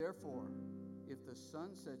Therefore, if the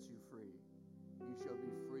Son sets you free, you shall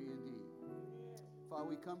be free indeed. Father,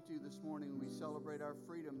 we come to you this morning and we celebrate our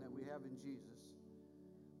freedom that we have in Jesus.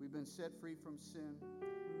 We've been set free from sin.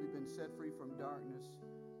 We've been set free from darkness.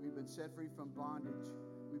 We've been set free from bondage.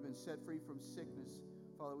 We've been set free from sickness.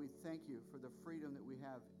 Father, we thank you for the freedom that we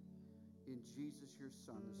have in Jesus, your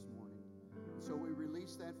Son, this morning. So we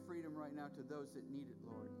release that freedom right now to those that need it,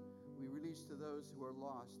 Lord. We release to those who are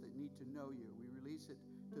lost, that need to know you. We release it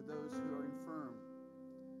to those who are infirm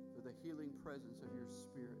for the healing presence of your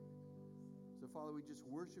Spirit. So, Father, we just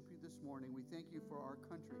worship you this morning. We thank you for our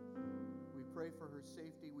country. We pray for her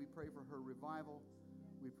safety. We pray for her revival.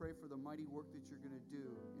 We pray for the mighty work that you're going to do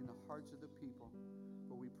in the hearts of the people.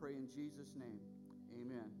 For we pray in Jesus' name.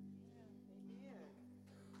 Amen. Where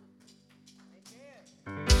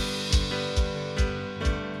the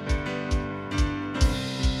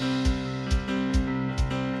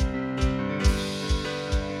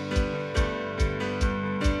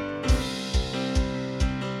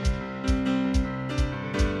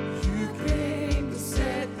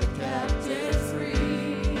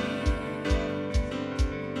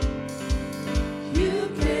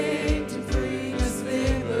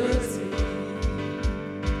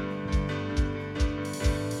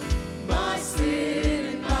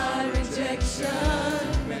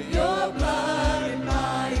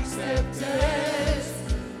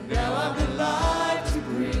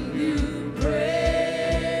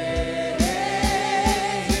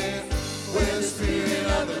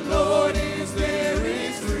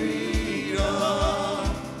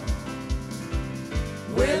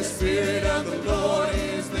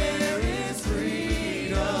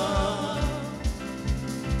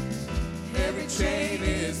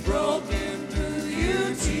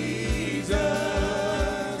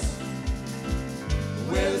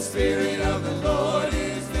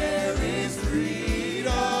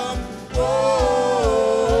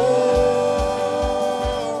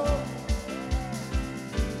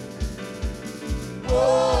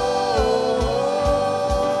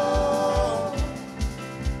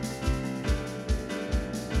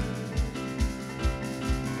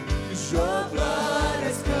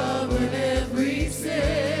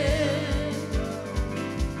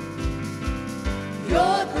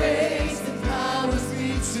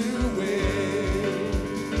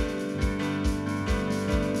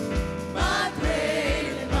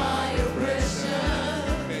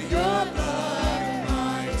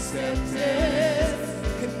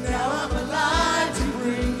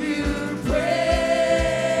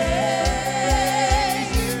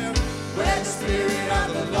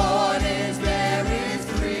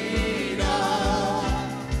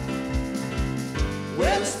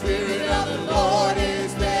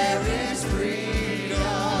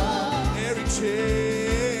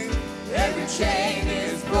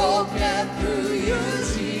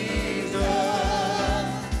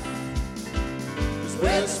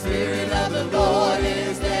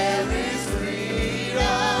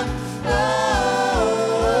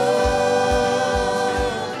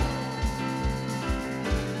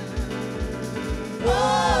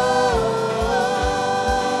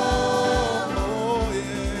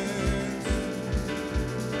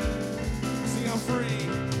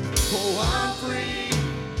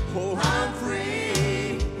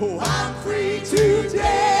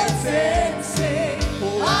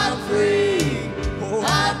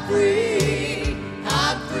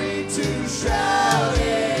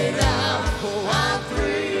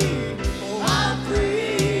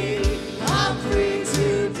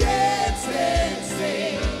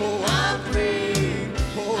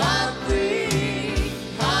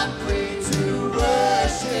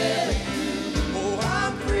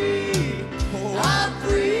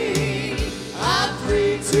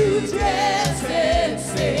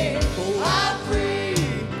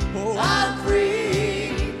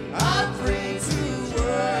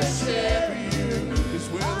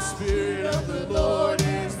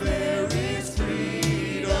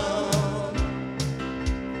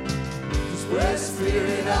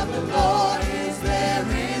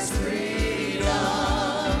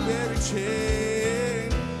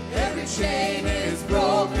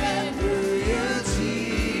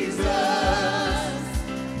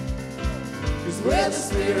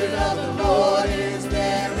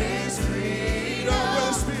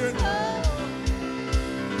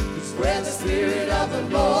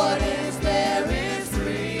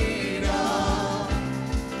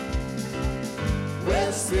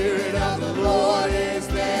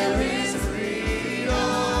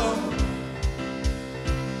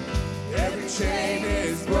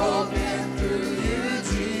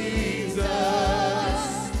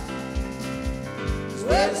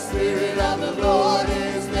Spirit of the Lord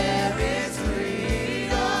is there is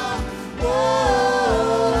freedom.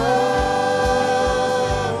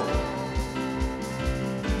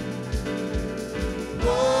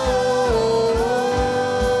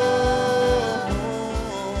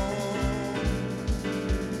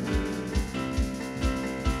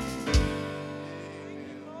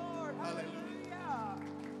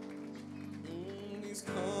 He's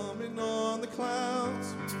coming on the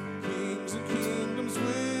clouds. Kings and kingdoms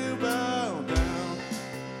will bow down.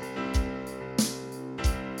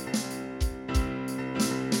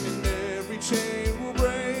 And every chain will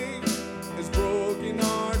break as broken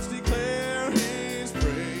hearts declare his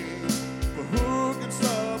praise. For who can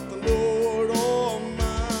stop the Lord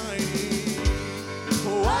Almighty?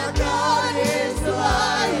 Oh, our God is the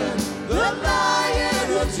Lion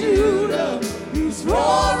of Judah. He's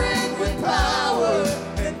roaring with power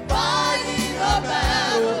and fighting our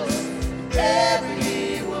battles. Every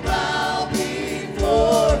knee will bow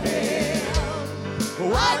before him.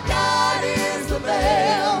 Oh, our God is the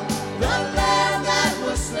Lamb that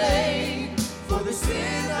was slain for the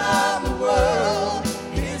sin of the world.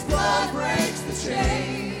 His blood breaks the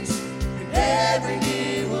chains, and every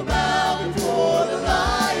knee will bow before the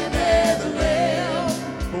Lion and the Lamb.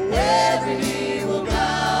 Oh, every knee will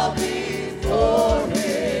bow before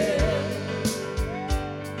him.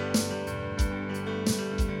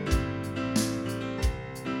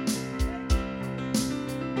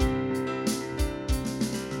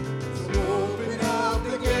 So open up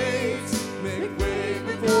the gates, make way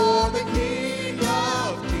before the King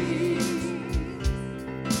of Kings.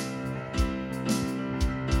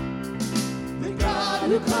 The God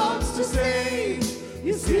who comes to save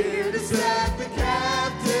is here to set the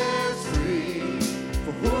captives free.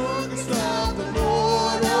 For who can stop the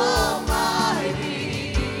Lord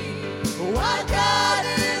Almighty. Oh, our God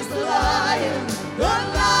is the Lion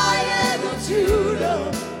of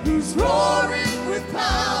Judah. He's roaring with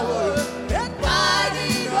power and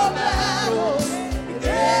fighting our battles. And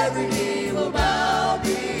every knee will bow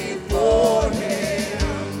before him.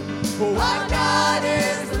 Oh, our God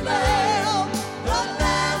is the Lamb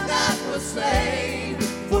that was slain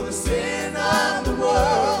for the sin of the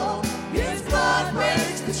world. His blood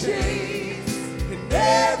breaks the chains, and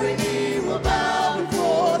every knee will bow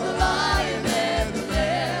before the Lion and the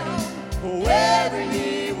Lamb. Oh, every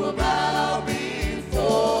knee will bow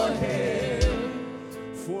before him.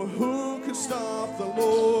 For who can stop the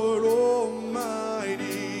Lord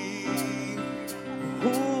Almighty?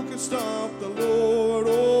 Who can stop the Lord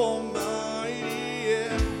Almighty?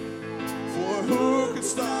 Yeah. For who can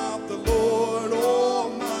stop the Lord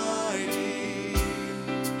Almighty?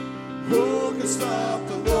 Who can stop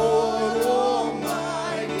the Lord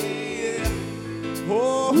Almighty? Yeah.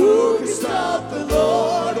 Oh, who can stop the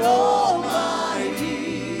Lord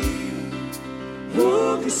Almighty?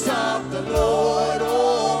 Who can stop the Lord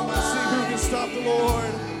Almighty? Sing, who can stop the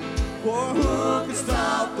Lord? For who can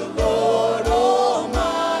stop the Lord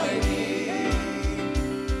Almighty?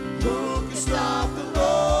 Who can stop the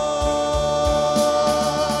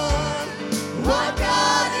Lord? Our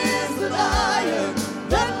God is the Lion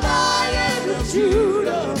of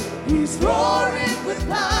Judah. He's roaring with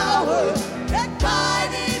power and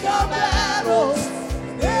fighting our battles.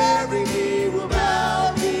 And every knee will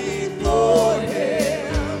bow before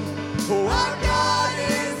him. Oh, Our God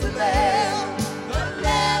is the Lamb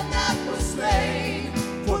that was slain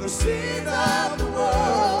for the sin of the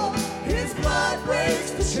world. His blood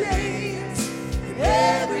breaks the chains, and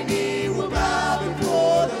every knee will bow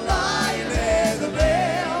before the Lion and the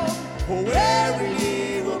Lamb. Oh, every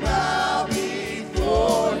knee will bow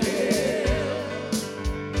before him.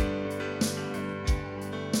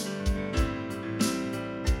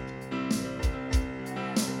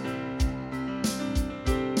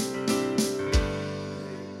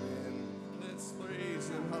 let's praise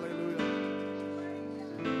him. Hallelujah.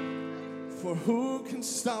 For who can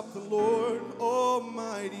stop the Lord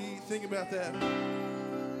Almighty? Think about that.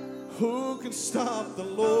 Who can stop the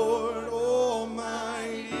Lord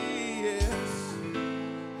Almighty? Yes.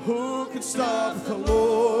 Who can stop the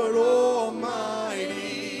Lord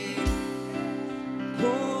Almighty?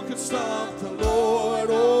 Who can stop the Lord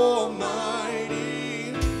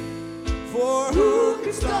Almighty? For who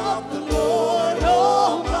can stop the Lord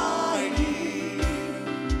Almighty?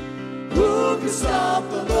 Who can stop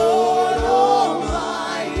the Lord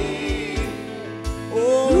Almighty?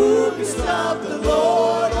 Oh, Who can stop the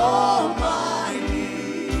Lord Almighty?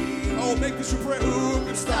 oh, make this your prayer. Who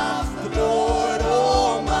can stop The Lord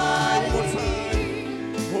Almighty. one more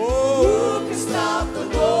time? Oh, Who can stop the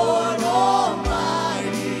Lord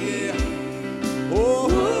Almighty? oh,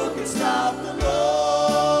 Who can stop the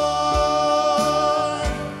Lord?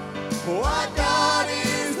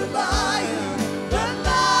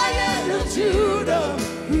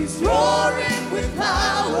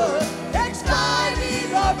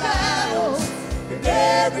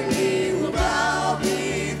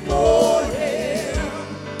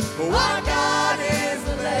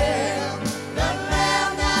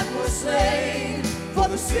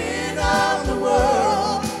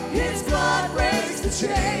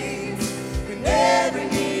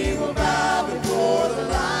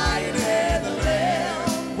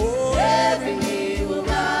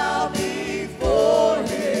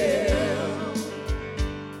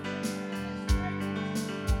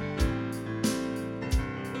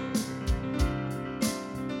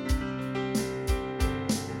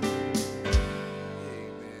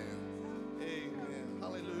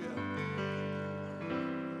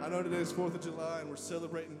 know today's 4th of July and we're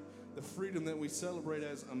celebrating the freedom that we celebrate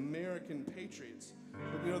as American patriots.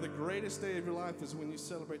 But you know, the greatest day of your life is when you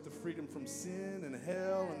celebrate the freedom from sin and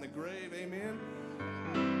hell and the grave, amen?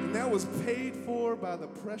 And that was paid for by the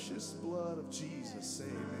precious blood of Jesus,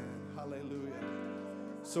 amen. Hallelujah.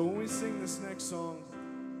 So when we sing this next song,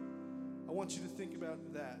 I want you to think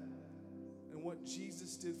about that and what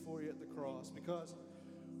Jesus did for you at the cross, because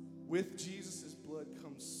with Jesus' blood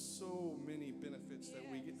comes so many benefits that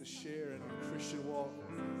we get to share in our Christian walk.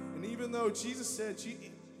 And even though Jesus said,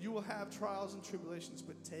 you will have trials and tribulations,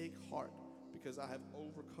 but take heart, because I have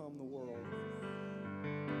overcome the world.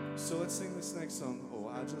 So let's sing this next song. Oh,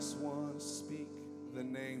 I just want to speak the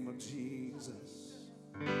name of Jesus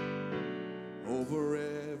over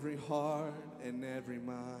every heart and every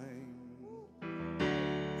mind,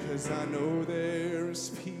 'cause I know there is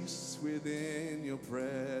peace within your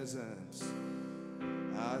presence.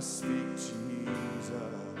 I speak Jesus.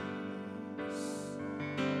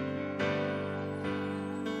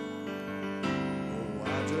 Oh,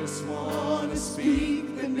 I just want to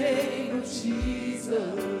speak the name of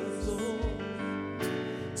Jesus,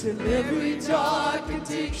 till every dark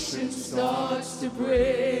addiction starts to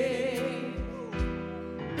break,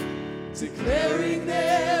 declaring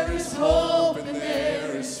there is hope and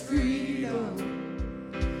there is freedom.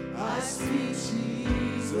 I speak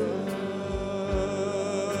Jesus,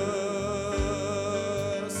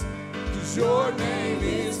 'cause your name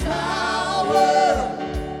is power,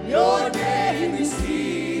 your name is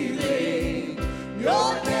healing,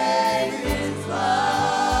 your name is light.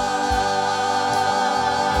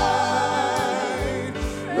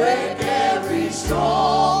 Break every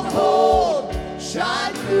stronghold,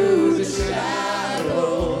 shine through the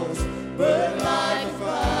shadows, burn like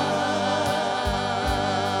fire.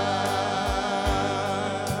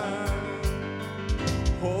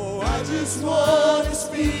 Oh, I just Want to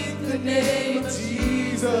speak the name of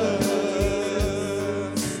Jesus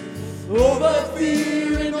over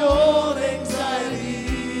fear and all anxiety,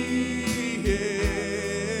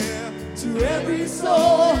 yeah. to every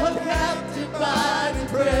soul held captive by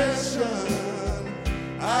depression.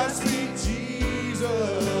 I speak Jesus,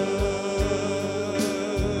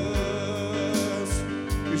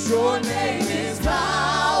 'cause your name is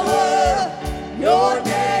Power, your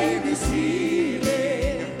name is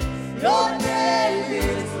healing, your name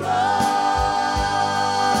is life.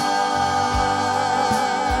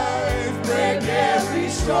 Break every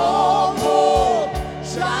stronghold,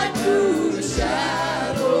 shine through the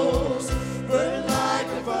shadows, burn like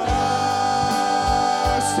a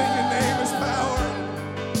fire. Sing your name is power.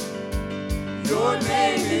 Your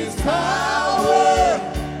name is power,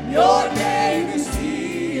 your name is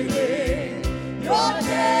healing, your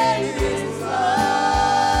name is life.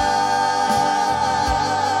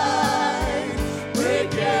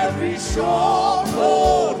 Break every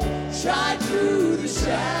stronghold, shine through the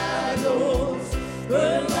shadows,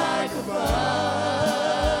 burn like a fire.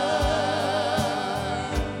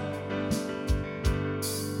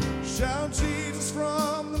 Shout Jesus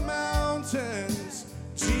from the mountains,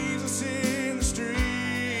 Jesus in the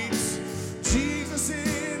streets, Jesus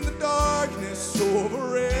in the darkness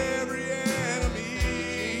over every enemy.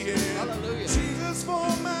 Yeah. Hallelujah. Jesus for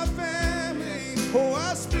my family. Oh,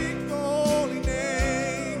 I speak the holy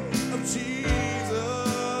name of Jesus.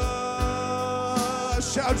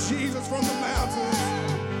 Shout Jesus from the mountains.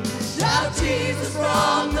 Shout Jesus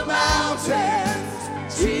from the mountains,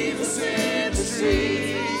 Jesus in the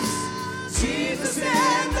streets, Jesus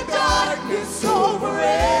in the darkness over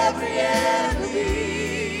every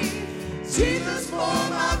enemy, Jesus for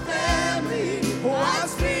my family. Oh, I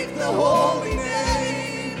speak the holy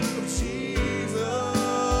name Of Jesus.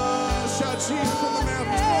 Shout Jesus from the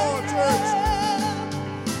mountains. Come on, church.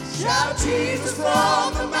 Shout Jesus from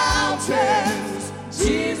the mountains,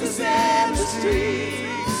 Jesus in the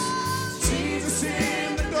streets, Jesus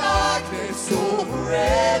in the darkness over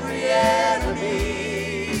every enemy,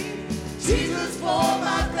 Jesus for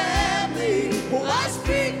my family. Oh, I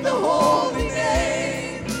speak the holy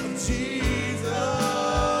name Of Jesus.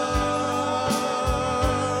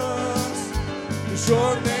 'Cause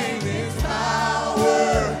your name is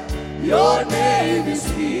power, your name is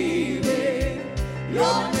healing,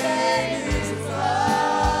 your name is life.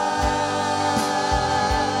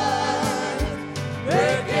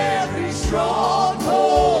 Break every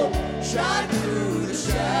stronghold, shine through the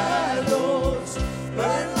shadows,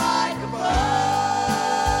 burn like a fire.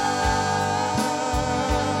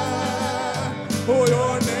 Oh,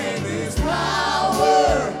 your name is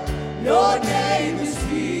Power, your name is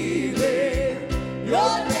healing,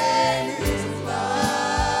 your name is life.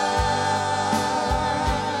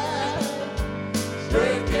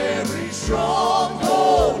 Break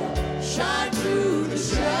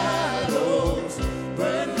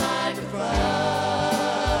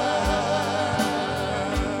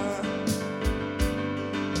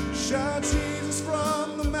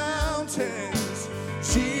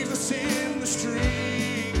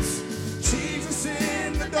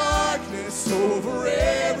darkness over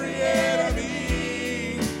every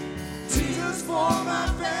enemy. Jesus for my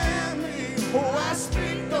family, oh, I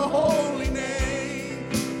speak the holy name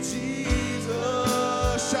of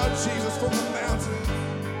Jesus. Shout Jesus from the mountains.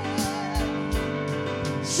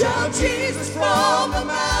 Shout Jesus from the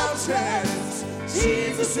mountains,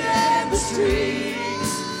 Jesus in the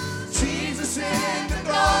streets, Jesus in the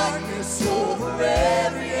darkness over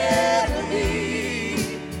every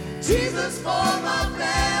enemy. Jesus for my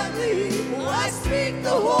family, oh, I speak the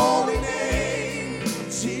holy name of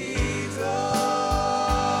Jesus.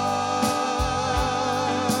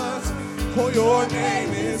 Oh, your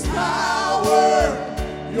name is power,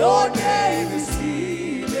 your name is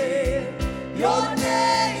healing, your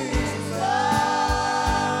name is life.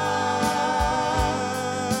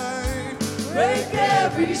 Break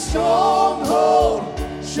every stronghold,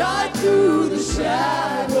 shine through the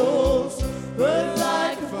shadows, burn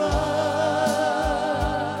like a fire.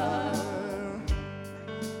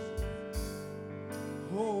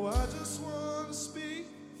 Oh, I just want to speak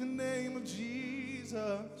the name of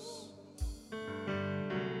Jesus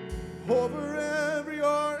over every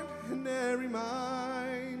heart and every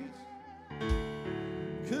mind.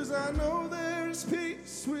 'Cause I know there's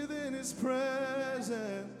peace within his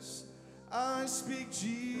presence. I speak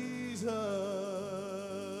Jesus.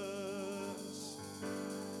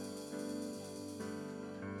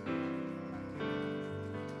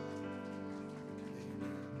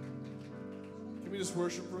 Can we just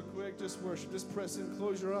worship real quick? Just worship. Just press in.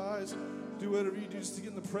 Close your eyes. Do whatever you do just to get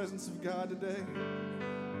in the presence of God today.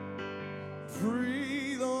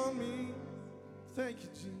 Breathe on me. Thank you,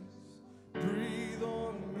 Jesus. Breathe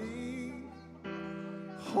on me.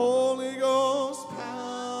 Holy Ghost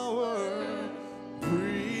power.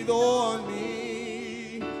 Breathe on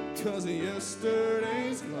me. 'Cause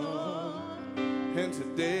yesterday's gone and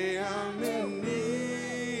today I'm in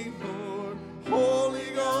need, Lord.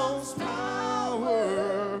 Holy Ghost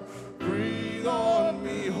power. Breathe on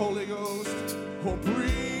me. Holy Ghost. Oh,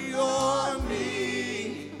 breathe on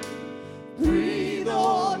me. Breathe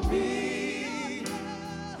on me,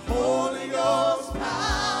 Holy Ghost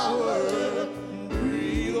power.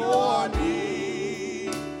 Breathe on me.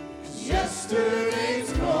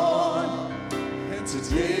 Yesterday's gone, and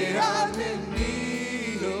today I'm in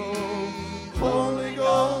need. Oh, Holy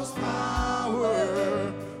Ghost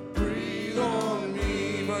power. Breathe on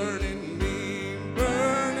me, burn in me,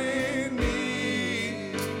 burn in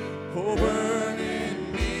me. Oh, burn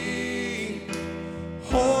in me.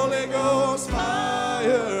 Holy Ghost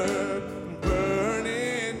fire, burn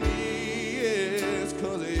in me, yes,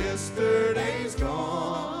 'cause yesterday's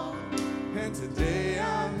gone, and today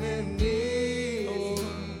I'm in need.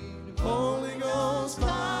 Holy Ghost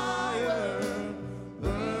fire,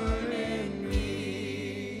 burn in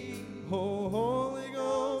me. Oh, Holy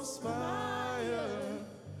Ghost fire,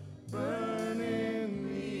 burn in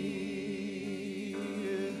me.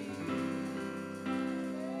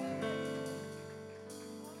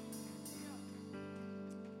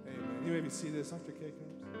 Amen. You may be seated as Dr. K comes.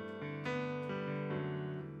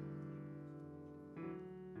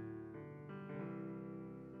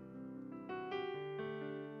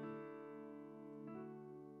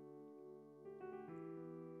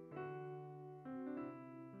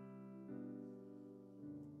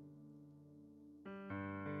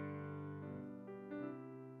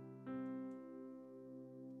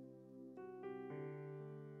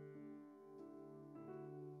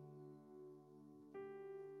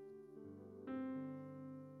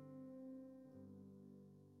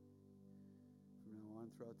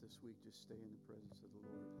 Throughout this week, just stay in the presence of the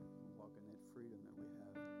Lord and walk in that freedom that we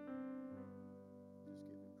have. Just give him praise for that.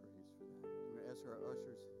 I'm going to ask our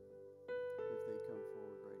ushers if they come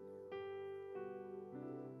forward right now.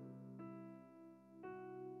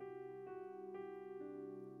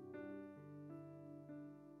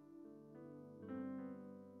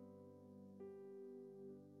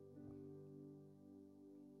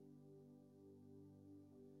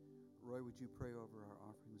 Roy, would you pray over our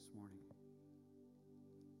offering this morning?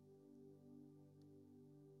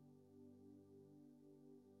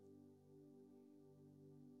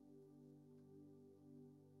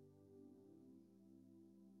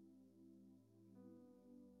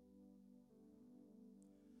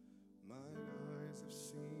 Have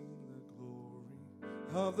seen the glory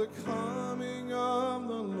of the coming of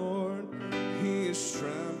the Lord. He is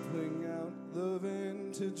trampling out the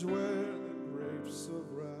vintage where the grapes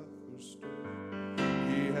of wrath were stored.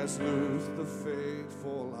 He has loosed the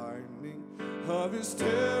fateful lightning of his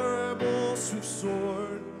terrible swift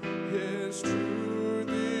sword. His truth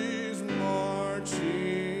is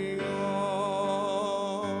marching on.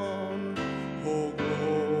 Oh,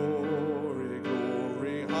 glory.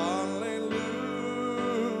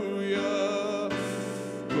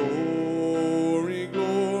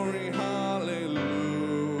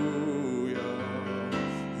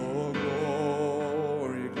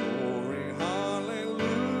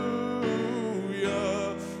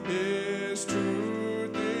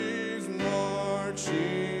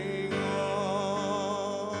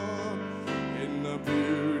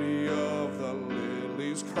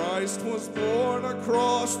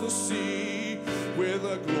 across the sea with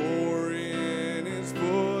a glory in his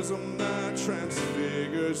bosom that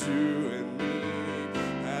transfigures you and me.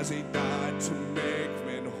 As he died to make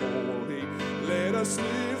men holy, let us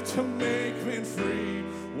live to make men free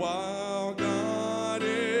while God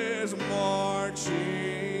is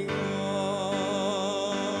marching on.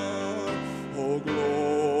 Oh,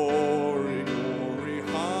 glory, glory,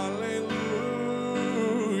 hallelujah.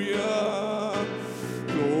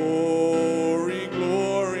 Glory,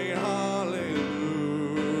 glory, hallelujah.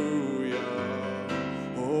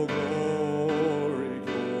 Oh, glory,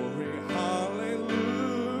 glory, hallelujah.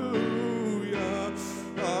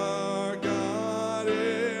 Our God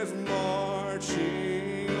is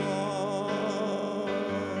marching on.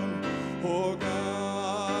 Oh,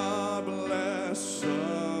 God bless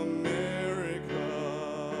America.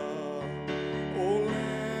 Oh,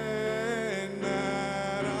 land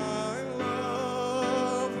that I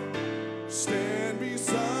love. Stand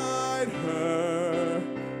beside her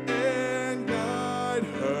and guide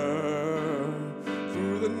her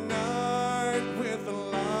through the night with the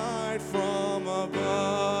light from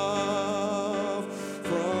above,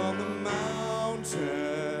 from the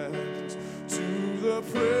mountains to the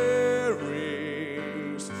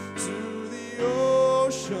prairies, to the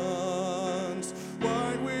oceans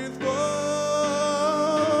wide with foam.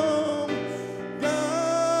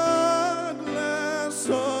 God bless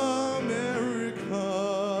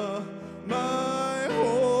America, my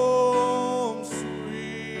home,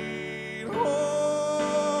 sweet home.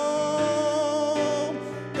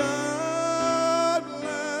 God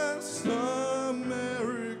bless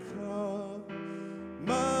America,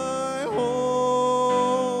 my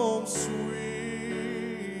home,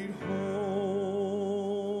 sweet home.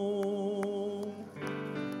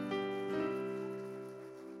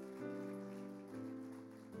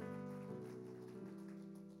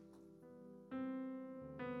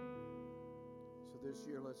 So this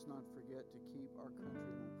year, let's not forget to keep our country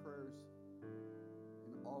in our prayers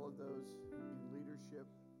and all of those in leadership,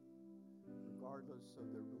 regardless of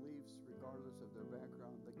their beliefs, regardless of their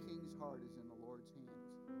background. The king's heart is in the Lord's hands.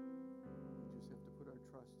 We just have to put our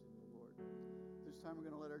trust in the Lord. This time we're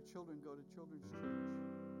going to let our children go to children's church.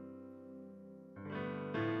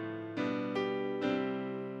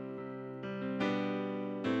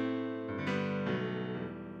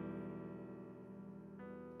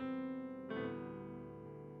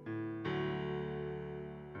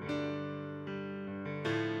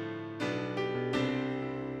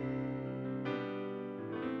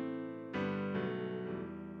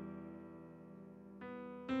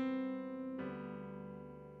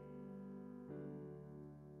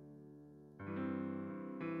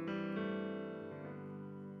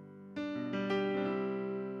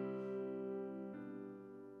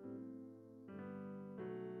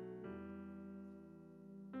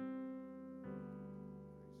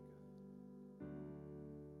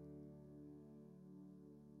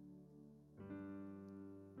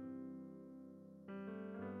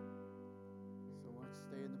 So let's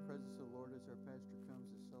stay in the presence of the Lord as our pastor comes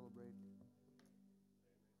to celebrate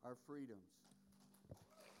our freedoms.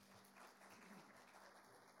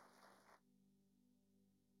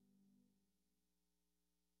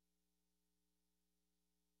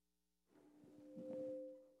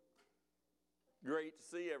 Great to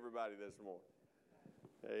see everybody this morning.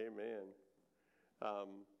 Amen.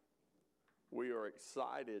 We are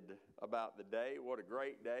excited about the day. What a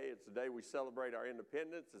great day. It's the day we celebrate our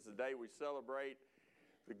independence. It's the day we celebrate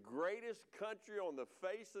the greatest country on the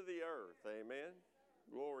face of the earth. Amen.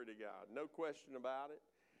 Glory to God. No question about it.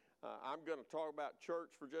 I'm going to talk about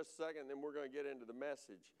church for just a second, and then we're going to get into the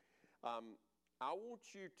message. I'm going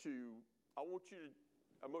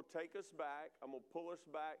to take us back. I'm going to pull us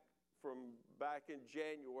back from back in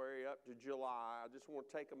January up to July. I just want to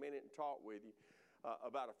take a minute and talk with you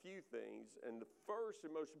about a few things. And the first and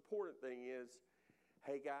most important thing is,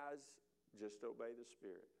 hey guys, just obey the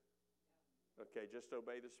Spirit. Okay, just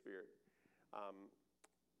obey the Spirit.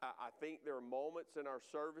 I think there are moments in our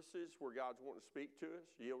services where God's wanting to speak to us,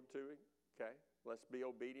 yield to Him. Okay, let's be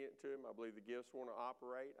obedient to Him. I believe the gifts want to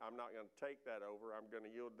operate. I'm not going to take that over. I'm going to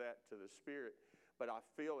yield that to the Spirit. But I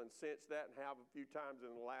feel and sense that and have a few times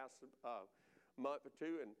in the last month or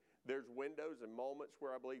two. And there's windows and moments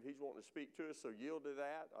where I believe He's wanting to speak to us, so yield to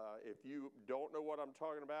that. If you don't know what I'm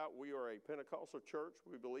talking about, we are a Pentecostal church.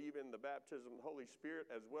 We believe in the baptism of the Holy Spirit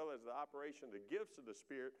as well as the operation of the gifts of the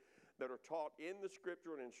Spirit that are taught in the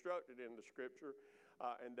Scripture and instructed in the Scripture,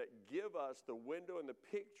 and that give us the window and the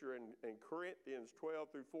picture in Corinthians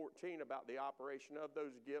 12 through 14 about the operation of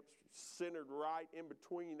those gifts. Centered right in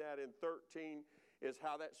between that in 13 is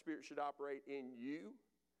how that Spirit should operate in you.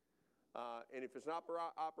 And if it's not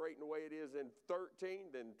operating the way it is in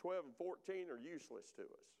 13, then 12 and 14 are useless to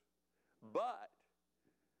us. But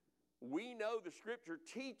we know the Scripture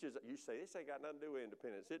teaches, you say, this ain't got nothing to do with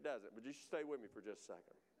independence. It doesn't, but you should stay with me for just a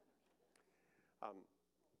second.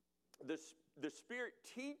 The Spirit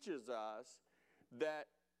teaches us that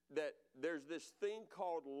there's this thing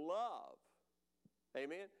called love.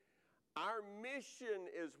 Amen? Our mission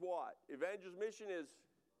is what? Evangelist mission is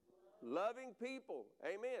loving people.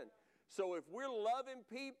 Amen. So if we're loving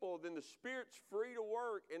people, then the Spirit's free to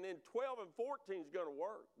work, and then 12 and 14 is going to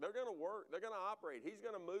work. They're going to work. They're going to operate. He's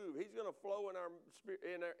going to move. He's going to flow in our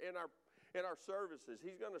services.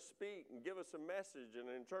 He's going to speak and give us a message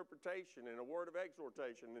and an interpretation and a word of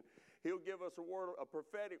exhortation. And he'll give us a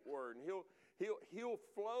prophetic word, and he'll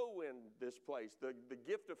flow in this place. The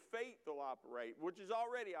gift of faith will operate, which is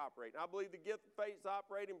already operating. I believe the gift of faith is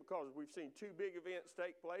operating because we've seen 2 big events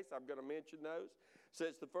take place. I'm going to mention those.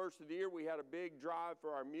 Since the first of the year, we had a big drive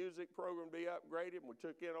for our music program to be upgraded, and we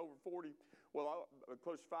took in over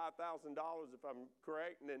close to $5,000 if I'm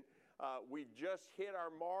correct. And then we just hit our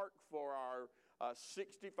mark for our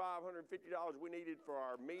 $6,550 we needed for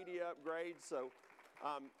our media upgrades. So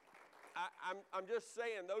I'm just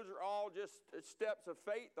saying those are all just steps of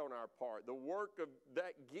faith on our part. The work of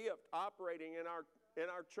that gift operating in our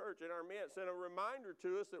church, in our midst, and a reminder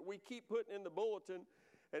to us that we keep putting in the bulletin.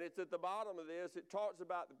 And it's at the bottom of this. It talks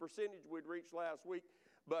about the percentage we'd reached last week.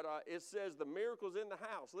 But it says the miracle's in the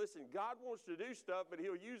house. Listen, God wants to do stuff, but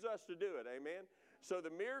he'll use us to do it. Amen? So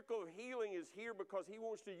the miracle of healing is here because he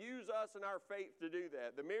wants to use us and our faith to do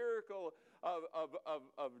that. The miracle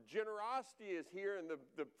of generosity is here, and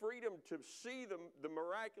the freedom to see the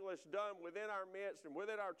miraculous done within our midst and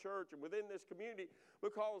within our church and within this community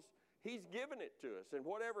because he's given it to us. And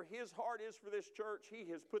whatever his heart is for this church, he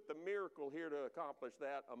has put the miracle here to accomplish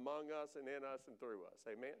that among us and in us and through us.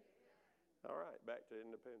 Amen? All right, back to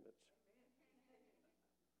independence.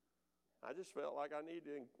 I just felt like I need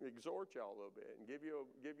to exhort y'all a little bit and give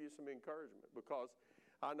you some encouragement because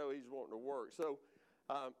I know he's wanting to work. So,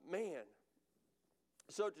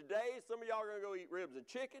 so today some of y'all are going to go eat ribs and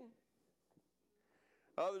chicken.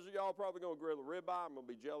 Others of y'all are probably going to grill a ribeye. I'm going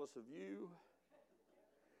to be jealous of you.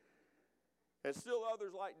 And still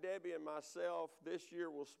others like Debbie and myself this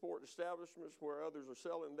year will support establishments where others are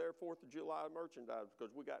selling their 4th of July merchandise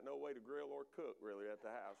because we got no way to grill or cook really at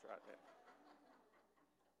the house right now.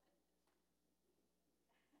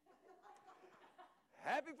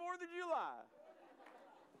 Happy 4th of July.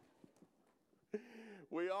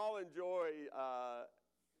 We all enjoy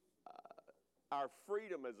our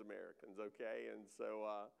freedom as Americans, okay? And so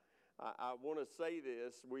I want to say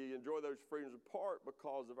this. We enjoy those freedoms in part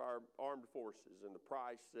because of our armed forces and the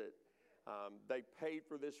price that they paid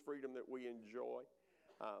for this freedom that we enjoy.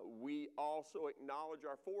 We also acknowledge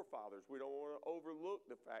our forefathers. We don't want to overlook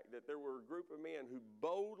the fact that there were a group of men who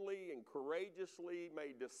boldly and courageously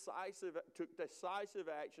took decisive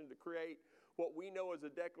action to create what we know as a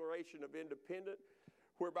Declaration of Independence,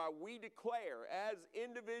 whereby we declare as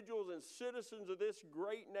individuals and citizens of this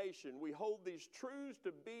great nation, we hold these truths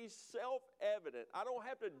to be self-evident. I don't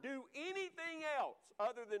have to do anything else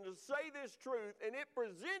other than to say this truth, and it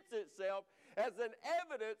presents itself as an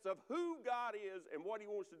evidence of who God is and what he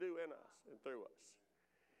wants to do in us and through us.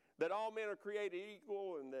 That all men are created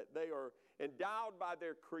equal and that they are endowed by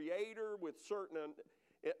their Creator with certain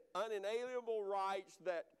unalienable rights,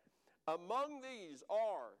 that among these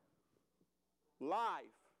are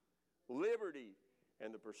life, liberty,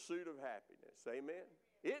 and the pursuit of happiness. Amen?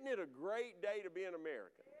 Isn't it a great day to be an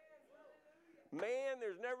American? Man,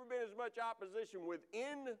 there's never been as much opposition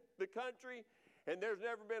within the country, and there's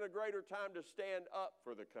never been a greater time to stand up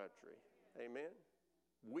for the country. Amen?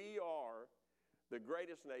 We are the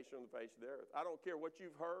greatest nation on the face of the earth. I don't care what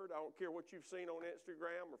you've heard. I don't care what you've seen on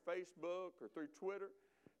Instagram or Facebook or through Twitter.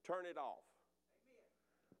 Turn it off.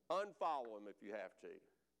 Unfollow them if you have to.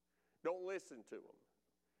 Don't listen to them.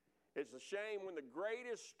 It's a shame when the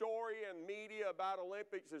greatest story in media about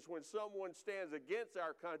Olympics is when someone stands against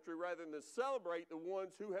our country rather than celebrate the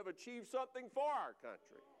ones who have achieved something for our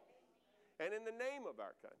country and in the name of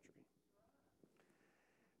our country.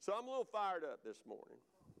 So I'm a little fired up this morning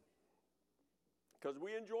because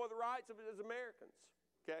we enjoy the rights of it as Americans,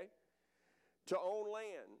 okay? To own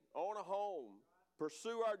land, own a home,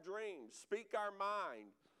 pursue our dreams, speak our mind,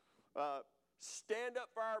 stand up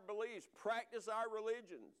for our beliefs, practice our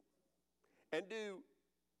religions, and do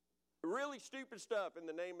really stupid stuff in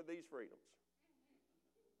the name of these freedoms.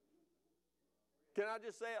 Can I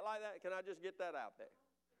just say it like that? Can I just get that out there?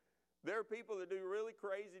 There are people that do really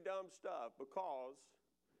crazy, dumb stuff because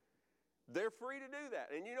they're free to do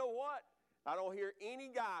that. And you know what? I don't hear any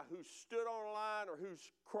guy who's stood on a line or who's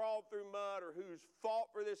crawled through mud or who's fought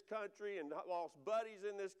for this country and lost buddies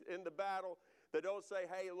in the battle that don't say,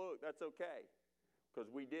 hey, look, that's okay, because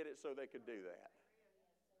we did it so they could do that.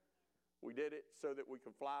 We did it so that we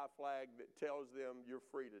could fly a flag that tells them you're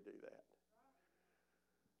free to do that.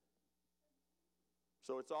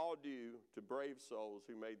 So it's all due to brave souls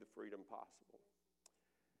who made the freedom possible.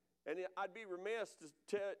 And I'd be remiss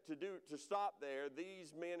to stop there.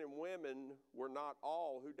 These men and women were not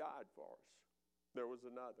all who died for us. There was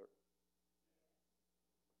another.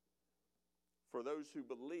 For those who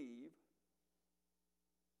believe,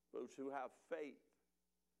 those who have faith,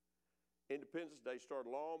 Independence Day started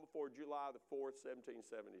long before July the 4th,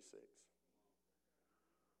 1776.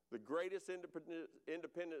 The greatest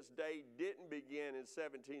Independence Day didn't begin in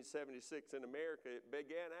 1776 in America. It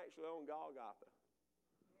began actually on Golgotha.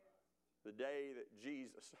 The day that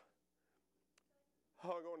Jesus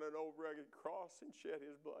hung on an old rugged cross and shed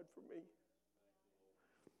his blood for me.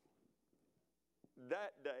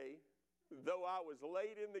 That day, though I was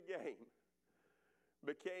late in the game,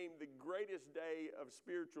 became the greatest day of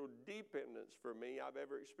spiritual dependence for me I've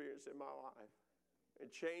ever experienced in my life,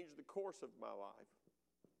 and changed the course of my life.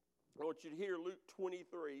 I want you to hear Luke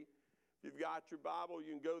 23. If you've got your Bible,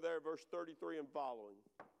 you can go there, verse 33 and following.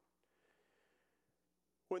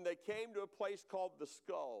 When they came to a place called the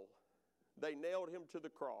Skull, they nailed him to the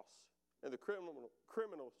cross, and the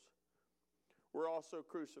criminals were also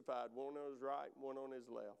crucified, one on his right, one on his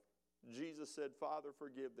left. Jesus said, Father,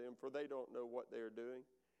 forgive them, for they don't know what they are doing.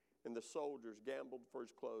 And the soldiers gambled for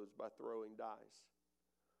his clothes by throwing dice.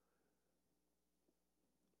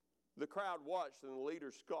 The crowd watched, and the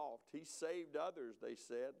leaders scoffed. He saved others, they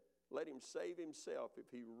said. Let him save himself if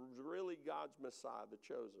he was really God's Messiah, the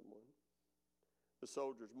chosen one. The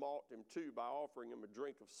soldiers mocked him too by offering him a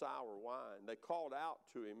drink of sour wine. They called out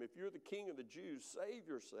to him, if you're the king of the Jews, save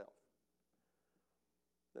yourself.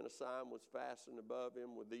 Then a sign was fastened above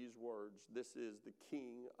him with these words, this is the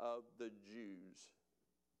King of the Jews.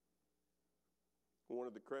 One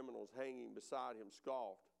of the criminals hanging beside him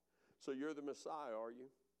scoffed, so you're the Messiah, are you?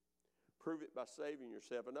 Prove it by saving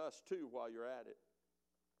yourself, and us too while you're at it.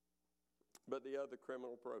 But the other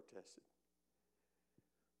criminal protested.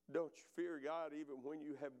 Don't you fear God even when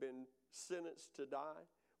you have been sentenced to die?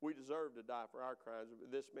 We deserve to die for our crimes,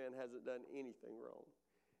 but this man hasn't done anything wrong.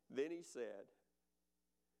 Then he said,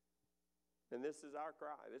 and this is our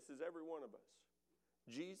cry, this is every one of us,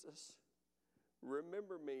 Jesus,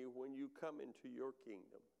 remember me when you come into your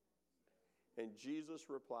kingdom. And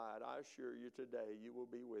Jesus replied, I assure you today you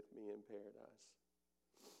will be with me in paradise.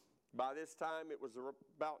 By this time, it was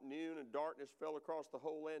about noon, and darkness fell across the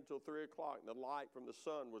whole land till 3 o'clock, and the light from the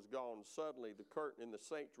sun was gone. Suddenly, the curtain in the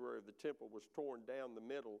sanctuary of the temple was torn down the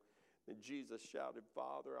middle, and Jesus shouted,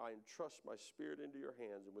 Father, I entrust my spirit into your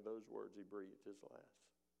hands. And with those words, he breathed his last.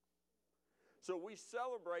 So we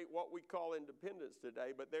celebrate what we call independence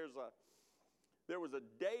today, but there was a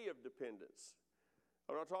day of dependence.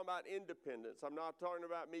 I'm not talking about independence. I'm not talking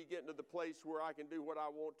about me getting to the place where I can do what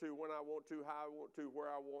I want to, when I want to, how I want to,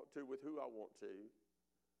 where I want to, with who I want to.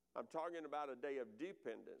 I'm talking about a day of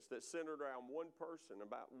dependence that's centered around one person,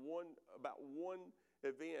 about one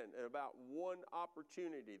event, and about one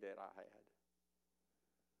opportunity that I had.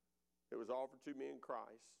 It was offered to me in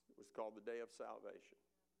Christ. It was called the day of salvation.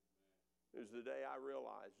 It was the day I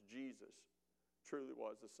realized Jesus truly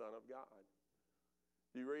was the Son of God.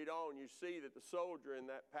 You read on, you see that the soldier in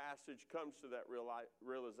that passage comes to that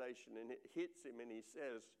realization, and it hits him, and he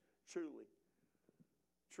says, truly,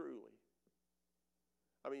 truly.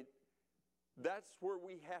 I mean, that's where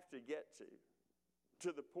we have to get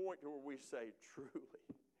to the point where we say, truly,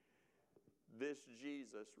 this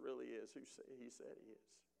Jesus really is who he said he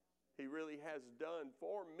is. He really has done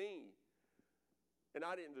for me. And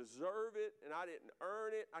I didn't deserve it, and I didn't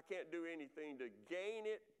earn it. I can't do anything to gain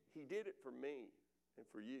it. He did it for me. And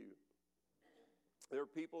for you. There are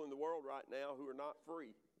people in the world right now who are not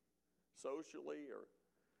free. Socially or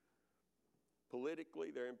politically,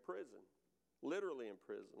 they're in prison. Literally in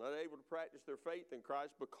prison. Unable to practice their faith in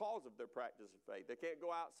Christ because of their practice of faith. They can't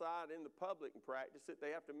go outside in the public and practice it.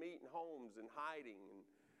 They have to meet in homes and hiding. And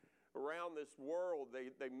around this world, they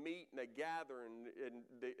meet and they gather. And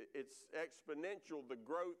it's exponential, the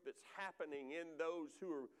growth that's happening in those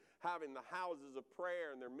who are having the houses of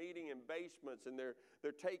prayer, and they're meeting in basements, and they're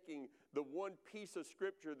taking the one piece of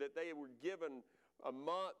scripture that they were given a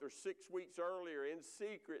month or 6 weeks earlier in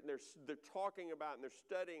secret, and they're talking about it, and they're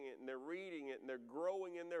studying it, and they're reading it, and they're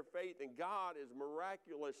growing in their faith, and God is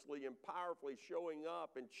miraculously and powerfully showing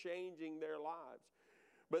up and changing their lives.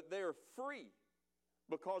 But they're free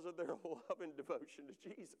because of their love and devotion to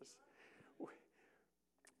Jesus.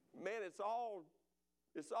 man, it's all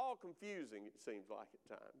confusing, it seems like at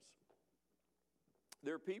times.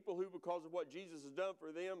 There are people who, because of what Jesus has done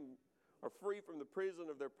for them, are free from the prison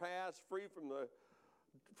of their past, free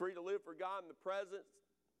to live for God in the present,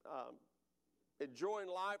 enjoying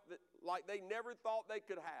life like they never thought they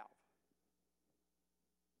could have.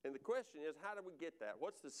 And the question is, how do we get that?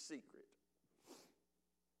 What's the secret?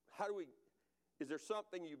 Is there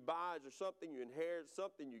something you buy? Is there something you inherit?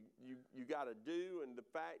 Something you got to do? And the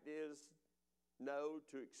fact is, no.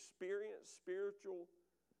 To experience spiritual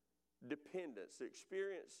dependence, to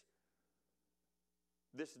experience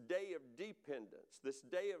this day of dependence, this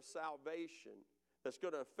day of salvation that's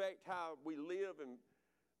going to affect how we live and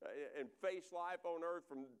face life on earth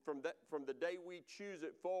from the day we choose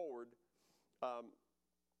it forward,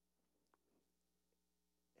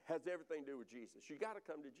 has everything to do with Jesus. You got to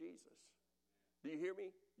come to Jesus. Do you hear me?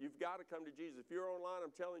 You've got to come to Jesus. If you're online,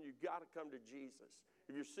 I'm telling you, you've got to come to Jesus.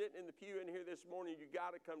 If you're sitting in the pew in here this morning, you've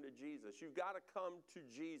got to come to Jesus. You've got to come to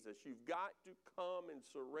Jesus. You've got to come and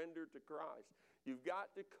surrender to Christ. You've got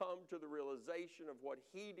to come to the realization of what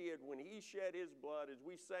He did when He shed His blood, as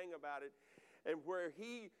we sang about it, and where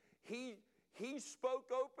He spoke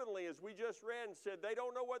openly, as we just read, and said, they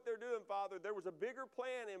don't know what they're doing, Father. There was a bigger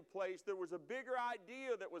plan in place. There was a bigger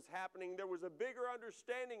idea that was happening. There was a bigger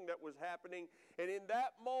understanding that was happening. And in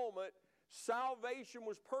that moment, salvation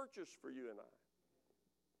was purchased for you and I.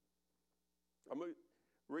 I'm going to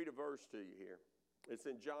read a verse to you here. It's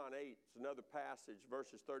in John 8. It's another passage,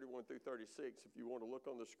 verses 31 through 36. If you want to look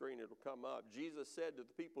on the screen, it'll come up. Jesus said to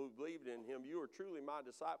the people who believed in Him, "You are truly my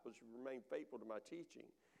disciples. You remain faithful to my teaching.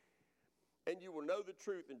 And you will know the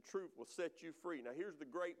truth, and truth will set you free." Now, here's the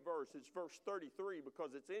great verse. It's verse 33,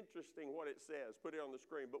 because it's interesting what it says. Put it on the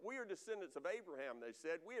screen. "But we are descendants of Abraham," they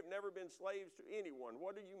said. "We have never been slaves to anyone.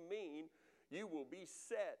 What do you mean you will be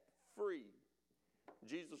set free?"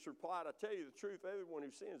 Jesus replied, "I tell you the truth, everyone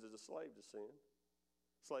who sins is a slave to sin.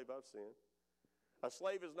 Slave of sin. A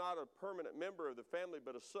slave is not a permanent member of the family,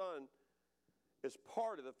 but a son is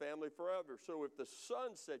part of the family forever. So if the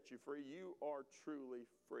Son sets you free, you are truly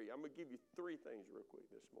free." I'm going to give you three things real quick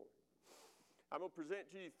this morning. I'm going to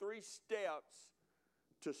present to you 3 steps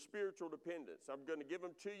to spiritual dependence. I'm going to give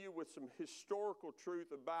them to you with some historical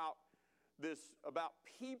truth about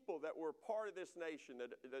people that were part of this nation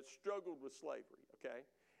that struggled with slavery, okay?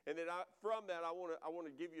 And then from that, I want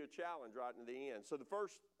to give you a challenge right in the end. So the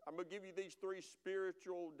first, I'm going to give you these 3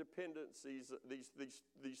 spiritual dependencies,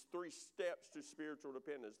 these 3 steps to spiritual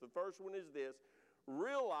dependence. The first one is this: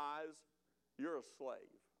 realize you're a slave.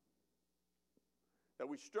 Now,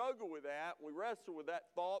 we struggle with that. We wrestle with that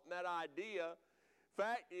thought and that idea.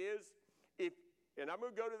 Fact is, and I'm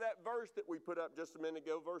going to go to that verse that we put up just a minute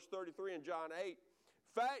ago, verse 33 in John 8.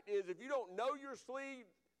 Fact is, if you don't know you're a slave,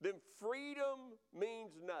 then freedom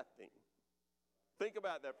means nothing. Think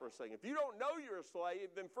about that for a second. If you don't know you're a slave,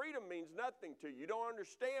 then freedom means nothing to you. You don't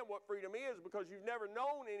understand what freedom is because you've never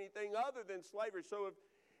known anything other than slavery. So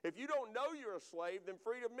if you don't know you're a slave, then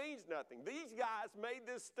freedom means nothing. These guys made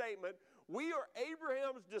this statement: "We are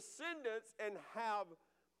Abraham's descendants and have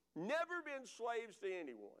never been slaves to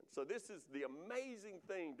anyone." So this is the amazing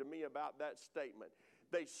thing to me about that statement.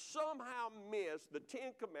 They somehow missed the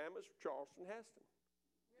 10 Commandments of Charleston Heston.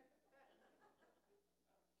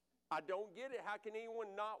 I don't get it. How can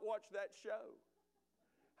anyone not watch that show?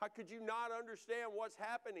 How could you not understand what's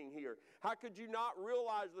happening here? How could you not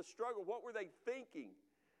realize the struggle? What were they thinking?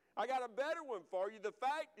 I got a better one for you. The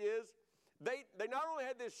fact is, they not only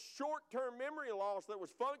had this short-term memory loss that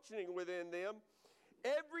was functioning within them,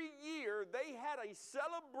 every year they had a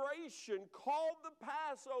celebration called the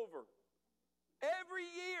Passover. Every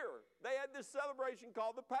year they had this celebration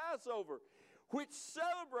called the Passover, which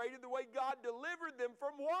celebrated the way God delivered them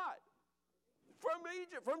from what? From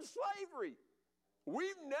Egypt, from slavery.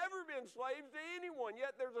 We've never been slaves to anyone,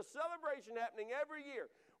 yet there's a celebration happening every year.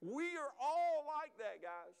 We are all like that,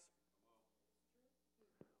 guys.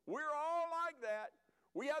 We're all like that.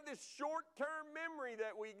 We have this short-term memory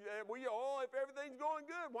that if everything's going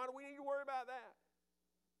good, why do we need to worry about that?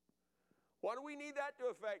 Why do we need that to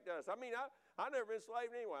affect us? I mean, I've never been a slave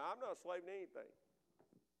to anyone. I'm not a slave to anything.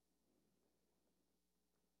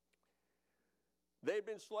 They had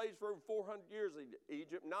been slaves for over 400 years in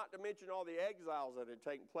Egypt, not to mention all the exiles that had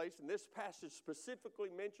taken place. And this passage specifically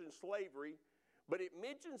mentions slavery, but it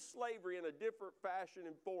mentions slavery in a different fashion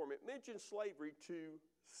and form. It mentions slavery to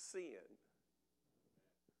sin.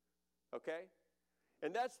 Okay?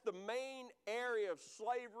 And that's the main area of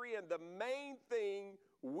slavery and the main thing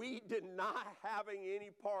we deny having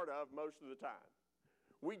any part of most of the time.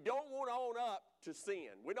 we don't want to own up to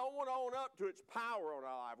sin. We don't want to own up to its power on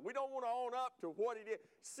our life. We don't want to own up to what it is.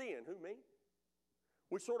 Sin, who, me?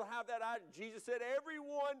 We sort of have that idea. Jesus said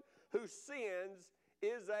everyone who sins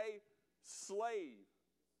is a slave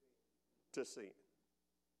to sin.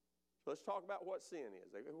 So let's talk about what sin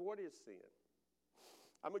is. What is sin?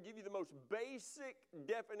 I'm going to give you the most basic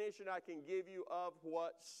definition I can give you of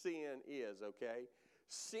what sin is, okay?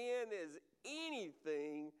 Sin is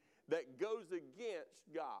anything that goes against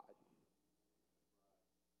God.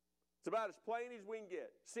 It's about as plain as we can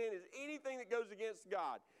get. Sin is anything that goes against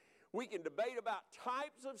God. We can debate about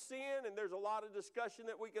types of sin, and there's a lot of discussion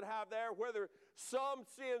that we could have there, whether some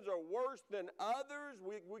sins are worse than others.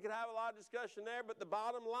 We could have a lot of discussion there, but the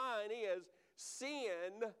bottom line is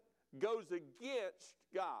sin goes against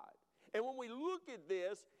God. And when we look at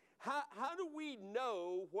this, how do we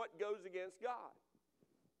know what goes against God?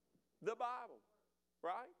 The Bible,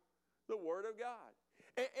 right? The Word of God.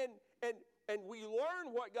 And we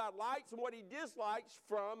learn what God likes and what He dislikes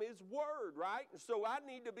from His Word, right? And so I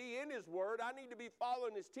need to be in His Word. I need to be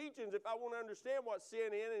following His teachings if I want to understand what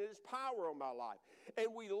sin is and His power on my life.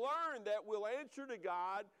 And we learn that we'll answer to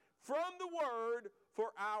God from the Word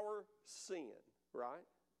for our sin, right?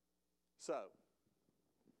 So,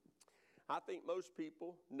 I think most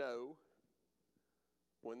people know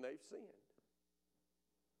when they've sinned.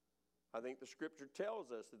 I think the Scripture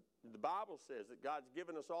tells us, that the Bible says that God's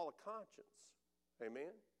given us all a conscience.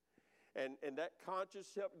 Amen? And that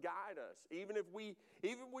conscience helps guide us. Even if we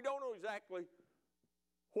don't know exactly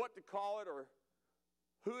what to call it or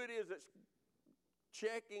who it is that's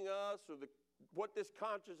checking us or what this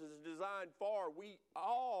conscience is designed for, we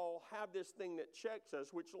all have this thing that checks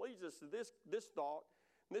us, which leads us to this thought,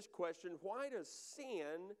 this question: why does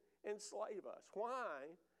sin enslave us?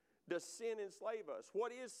 Why does sin enslave us?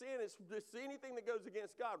 What is sin? It's anything that goes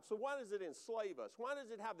against God. So why does it enslave us? Why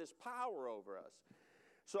does it have this power over us?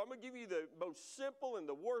 So I'm going to give you the most simple and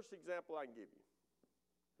the worst example I can give you,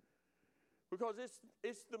 because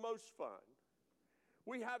it's the most fun.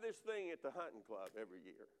 We have this thing at the hunting club every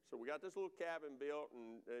year. So we got this little cabin built,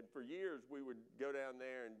 and for years we would go down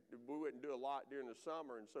there, and we wouldn't do a lot during the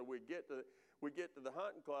summer. And so we'd get to the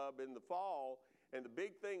hunting club in the fall, and the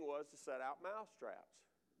big thing was to set out mouse traps.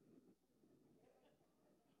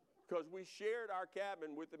 Because we shared our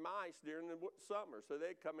cabin with the mice during the summer, so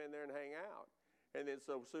they'd come in there and hang out. And then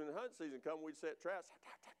so soon as hunt season come, we'd set traps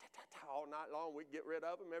all night long. We'd get rid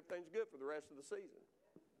of them. Everything's good for the rest of the season.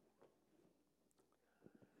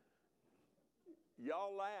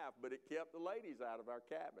 Y'all laugh, but it kept the ladies out of our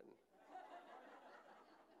cabin.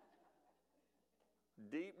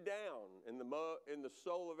 Deep down in the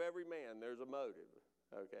soul of every man, there's a motive,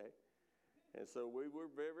 okay? And so we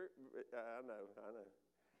were very, I know.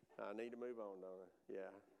 I need to move on, don't I?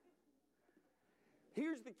 Yeah.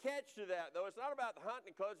 Here's the catch to that, though. It's not about the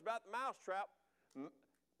hunting club. It's about the mouse trap.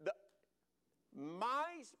 The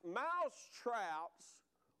mouse traps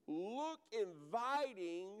look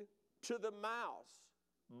inviting to the mouse,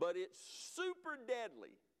 but it's super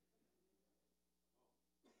deadly.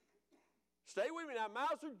 Stay with me now.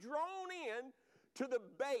 Mouse are drawn in to the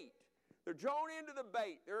bait. They're drawn into the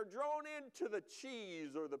bait. They're drawn into the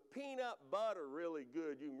cheese or the peanut butter really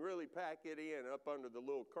good. You can really pack it in up under the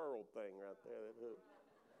little curl thing right there.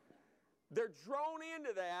 They're drawn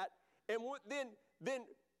into that, and then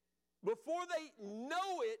before they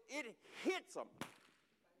know it, it hits them.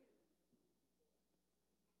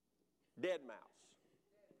 Dead mouse.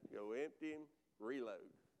 Go empty him,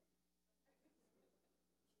 reload.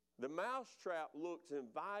 The mouse trap looks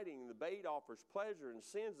inviting. The bait offers pleasure, and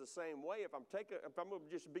sin's the same way. If we're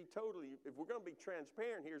going to be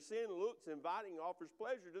transparent here, sin looks inviting, offers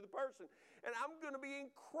pleasure to the person. And I'm going to be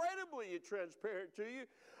incredibly transparent to you.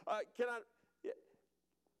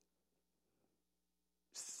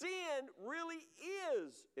 Sin really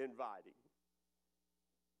is inviting,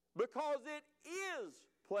 because it is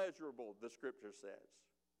pleasurable, the Scripture says,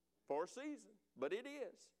 for a season. But it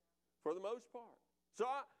is, for the most part. So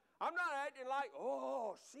I'm not acting like,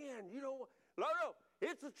 sin, no,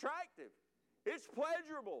 it's attractive. It's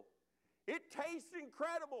pleasurable. It tastes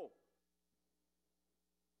incredible.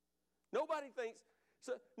 Nobody thinks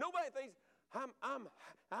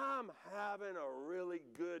I'm having a really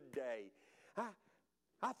good day.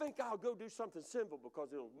 I think I'll go do something sinful because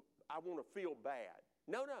I want to feel bad.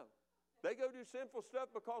 No. They go do sinful stuff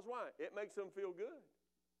because why? It makes them feel good.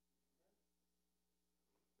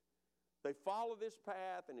 They follow this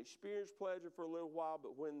path and experience pleasure for a little while,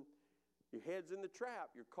 but when your head's in the trap,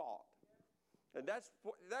 you're caught. And that's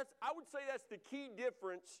I would say that's the key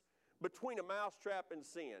difference between a mousetrap and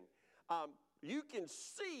sin. You can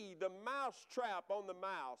see the mouse trap on the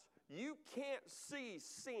mouse. You can't see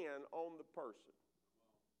sin on the person.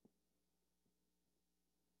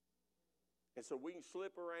 And so we can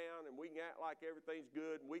slip around and we can act like everything's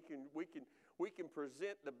good, and we can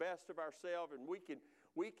present the best of ourselves, and we can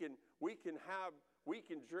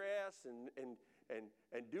dress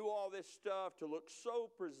and do all this stuff to look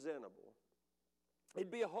so presentable.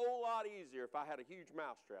 It'd be a whole lot easier if I had a huge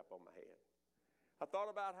mousetrap on my head. I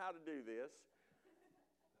thought about how to do this.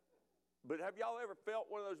 But have y'all ever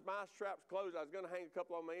felt one of those mouse traps closed? I was going to hang a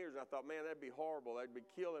couple on my ears, and I thought, man, that'd be horrible. That'd be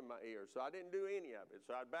killing my ears. So I didn't do any of it.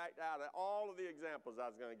 So I backed out of all of the examples I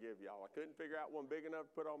was going to give y'all. I couldn't figure out one big enough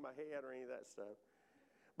to put on my head or any of that stuff.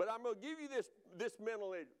 But I'm going to give you this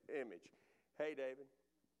mental image. Hey, David,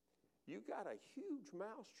 you got a huge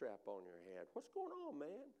mouse trap on your head. What's going on,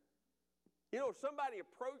 man? You know, if somebody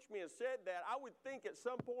approached me and said that, I would think at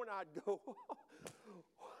some point I'd go,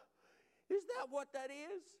 is that what that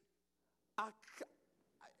is?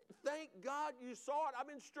 Thank God you saw it. I've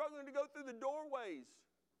been struggling to go through the doorways.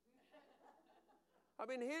 I've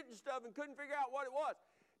been hitting stuff and couldn't figure out what it was.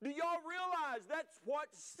 Do y'all realize that's what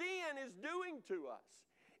sin is doing to us?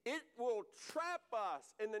 It will trap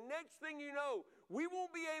us, and the next thing you know, we won't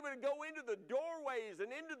be able to go into the doorways and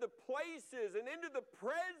into the places and into the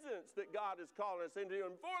presence that God is calling us into.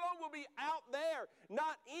 And before long, we'll be out there,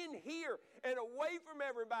 not in here, and away from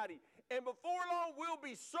everybody. And before long, we'll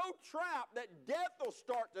be so trapped that death will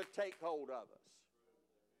start to take hold of us.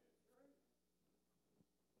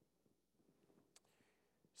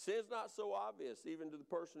 Sin's not so obvious even to the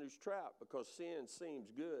person who's trapped, because sin seems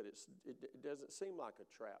good. It doesn't seem like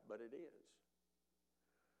a trap, but it is.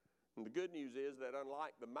 And the good news is that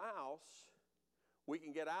unlike the mouse, we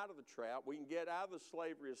can get out of the trap. We can get out of the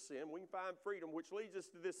slavery of sin. We can find freedom, which leads us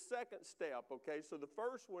to this second step, okay? So the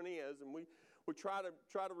first one is, and we try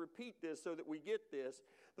to repeat this so that we get this.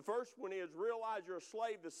 The first one is realize you're a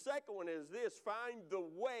slave. The second one is this: find the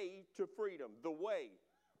way to freedom. The way.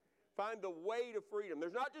 Find the way to freedom.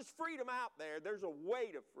 There's not just freedom out there. There's a way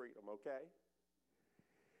to freedom, okay?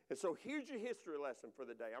 And so here's your history lesson for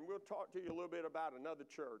the day. I'm going to talk to you a little bit about another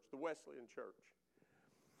church, the Wesleyan Church.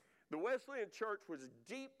 The Wesleyan Church was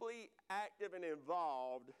deeply active and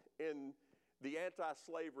involved in the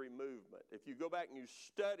anti-slavery movement. If you go back and you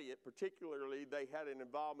study it, particularly, they had an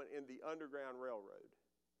involvement in the Underground Railroad.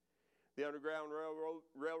 The Underground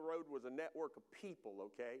Railroad was a network of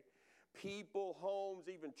people, okay? People, homes,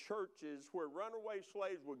 even churches where runaway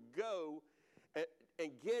slaves would go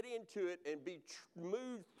and get into it and be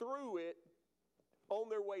moved through it on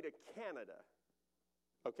their way to Canada,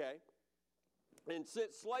 okay? And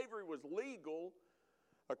since slavery was legal,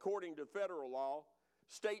 according to federal law,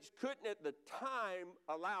 states couldn't at the time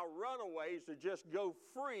allow runaways to just go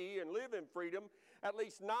free and live in freedom, at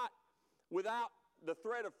least not without the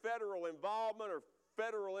threat of federal involvement or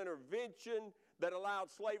federal intervention that allowed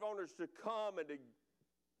slave owners to come and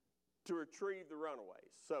to retrieve the runaways.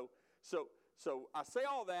 So I say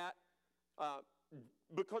all that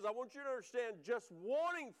because I want you to understand just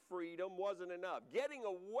wanting freedom wasn't enough. Getting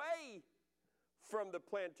away from the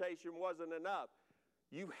plantation wasn't enough.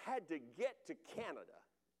 You had to get to Canada.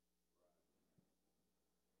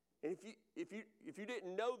 And if you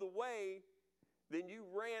didn't know the way, then you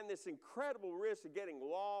ran this incredible risk of getting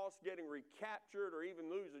lost, getting recaptured, or even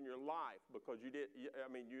losing your life, because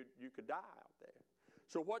you could die out there.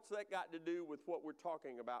 So what's that got to do with what we're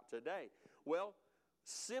talking about today? Well,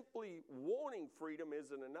 simply wanting freedom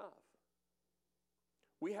isn't enough.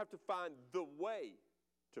 We have to find the way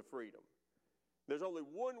to freedom. There's only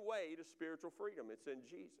one way to spiritual freedom. It's in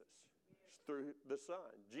Jesus. It's through the Son.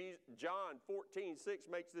 John 14:6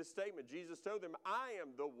 makes this statement. Jesus told them, I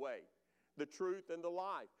am the way, the truth, and the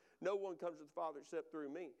life. No one comes to the Father except through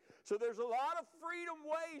me. So there's a lot of freedom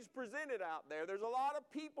ways presented out there. There's a lot of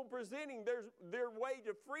people presenting their way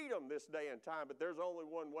to freedom this day and time, but there's only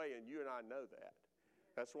one way, and you and I know that.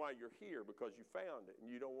 That's why you're here, because you found it,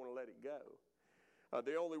 and you don't want to let it go.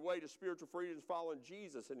 The only way to spiritual freedom is following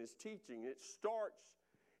Jesus and His teaching. It starts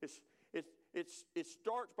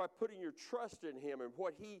by putting your trust in Him and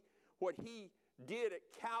what He did at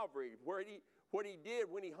Calvary, what He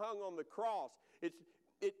did when He hung on the cross.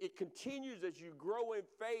 It continues as you grow in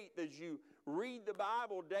faith, as you read the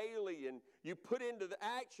Bible daily and you put into the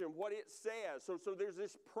action what it says. So there's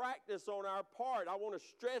this practice on our part. I want to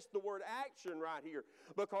stress the word action right here,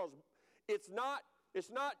 because it's not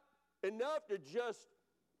enough to just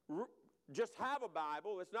have a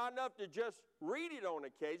Bible. It's not enough to just read it on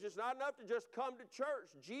occasion. It's not enough to just come to church.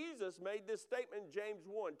 Jesus made this statement in James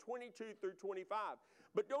 1:22 through 25.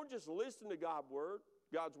 But don't just listen to God's word.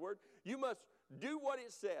 You must do what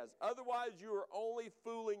it says. Otherwise, you are only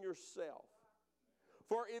fooling yourself.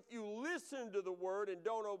 For if you listen to the word and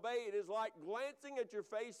don't obey, it is like glancing at your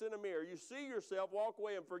face in a mirror. You see yourself, walk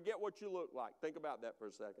away, and forget what you look like. Think about that for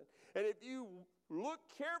a second. And if you look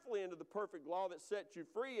carefully into the perfect law that sets you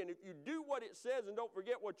free, and if you do what it says and don't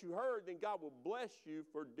forget what you heard, then God will bless you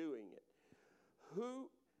for doing it.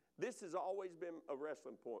 This has always been a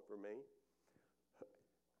wrestling point for me.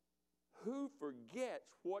 Who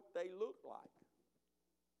forgets what they look like?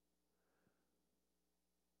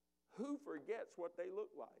 Who forgets what they look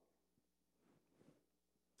like?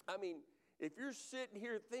 I mean, if you're sitting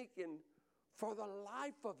here thinking, for the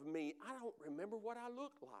life of me, I don't remember what I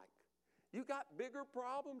look like. You got bigger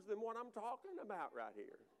problems than what I'm talking about right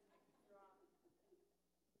here.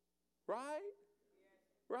 Right?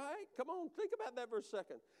 Right? Come on, think about that for a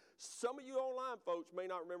second. Some of you online folks may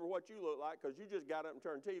not remember what you look like because you just got up and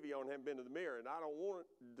turned TV on and haven't been to the mirror, and I don't want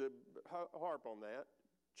to harp on that.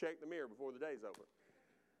 Check the mirror before the day's over.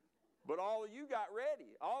 But all of you got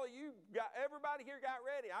ready. Everybody here got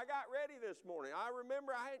ready. I got ready this morning. I remember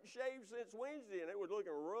I hadn't shaved since Wednesday, and it was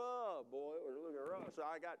looking rough, boy. It was looking rough. So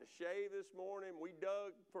I got to shave this morning. We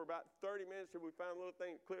dug for about 30 minutes till we found a little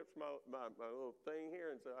thing that clips my little thing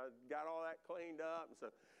here, and so I got all that cleaned up.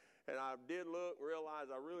 And I did look and realize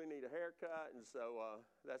I really need a haircut, and so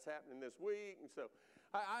that's happening this week. And so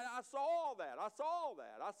I saw all that. I saw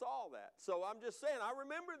that. So I'm just saying, I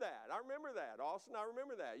remember that. Austin, I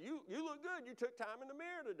remember that. You look good. You took time in the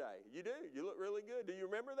mirror today. You do. You look really good. Do you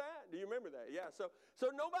remember that? Yeah. So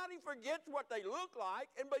nobody forgets what they look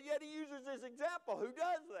like, but yet he uses this example. Who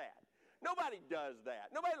does that? Nobody does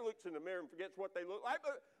that. Nobody looks in the mirror and forgets what they look like.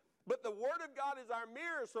 But the Word of God is our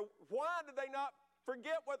mirror, so why do they not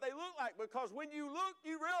forget what they look like? Because when you look,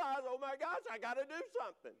 you realize, oh my gosh, I got to do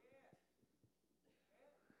something.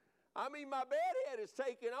 I mean, my bedhead is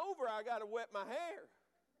taking over. I got to wet my hair.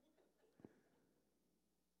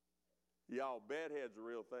 Y'all, bedhead's a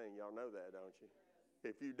real thing. Y'all know that, don't you?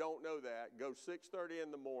 If you don't know that, go 6:30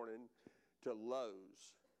 in the morning to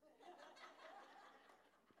Lowe's.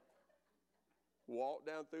 Walk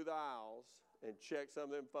down through the aisles and check some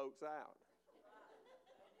of them folks out.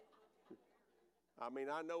 I mean,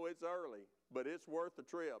 I know it's early, but it's worth the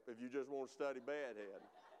trip if you just want to study bedhead.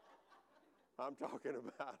 I'm talking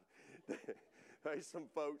about, there's some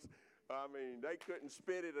folks, I mean, they couldn't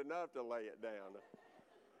spit it enough to lay it down.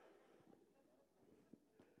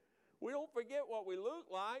 We don't forget what we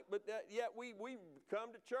look like, but yet we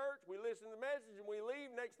come to church, we listen to the message, and we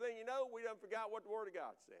leave. Next thing you know, we done forgot what the Word of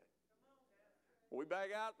God said. We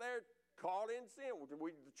back out there, caught in sin. The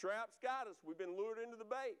trap's got us. We've been lured into the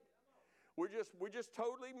bait. We just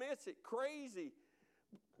totally miss it. Crazy.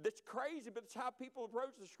 That's crazy, but it's how people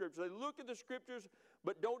approach the Scriptures. They look at the Scriptures,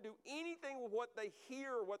 but don't do anything with what they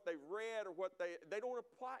hear or what they've read or what they don't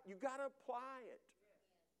apply. You got to apply it.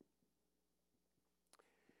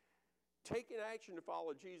 Taking action to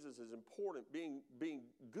follow Jesus is important. Being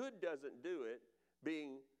good doesn't do it.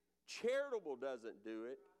 Being charitable doesn't do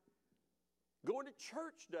it. Going to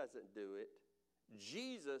church doesn't do it.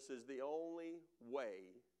 Jesus is the only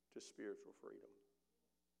way to spiritual freedom.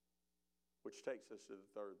 Which takes us to the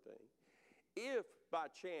third thing. If by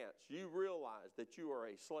chance you realize that you are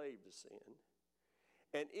a slave to sin,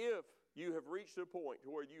 and if you have reached a point to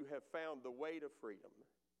where you have found the way to freedom,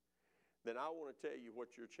 then I want to tell you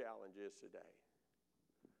what your challenge is today.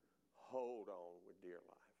 Hold on with dear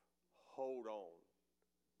life. Hold on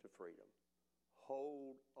to freedom.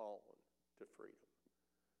 Hold on to freedom.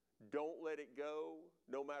 Don't let it go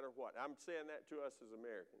no matter what. I'm saying that to us as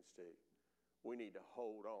Americans too. We need to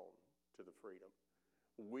hold on to the freedom.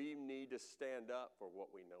 We need to stand up for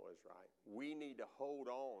what we know is right. We need to hold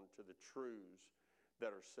on to the truths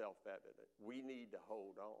that are self-evident. We need to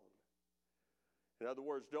hold on. In other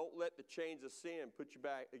words, don't let the chains of sin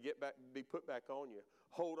be put back on you.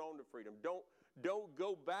 Hold on to freedom. Don't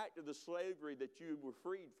go back to the slavery that you were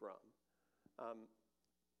freed from.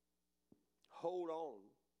 Hold on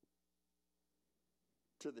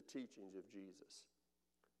to the teachings of Jesus.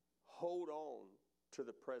 Hold on to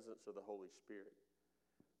the presence of the Holy Spirit.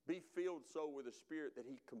 Be filled so with the Spirit that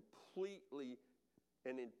He completely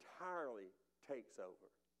and entirely takes over.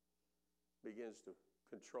 Begins to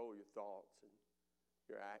control your thoughts and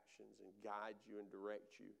your actions and guide you and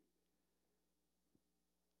direct you.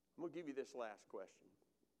 I'm going to give you this last question.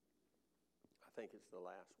 I think it's the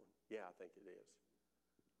last one. Yeah, I think it is.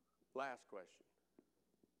 Last question.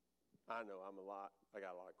 I know I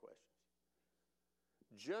got a lot of questions.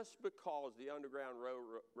 Just because the Underground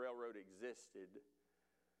Railroad existed,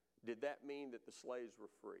 did that mean that the slaves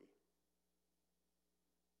were free?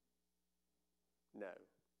 No.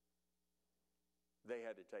 They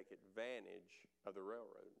had to take advantage of the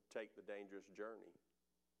railroad, take the dangerous journey.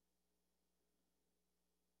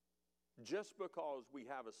 Just because we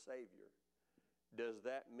have a Savior, does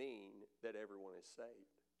that mean that everyone is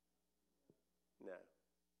saved? No.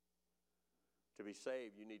 To be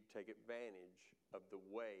saved, you need to take advantage of the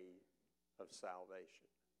way of salvation.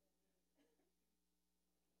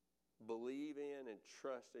 Believe in and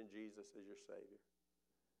trust in Jesus as your Savior.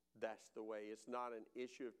 That's the way. It's not an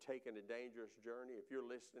issue of taking a dangerous journey. If you're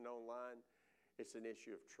listening online, it's an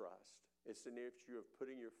issue of trust. It's an issue of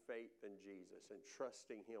putting your faith in Jesus and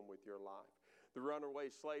trusting Him with your life. The runaway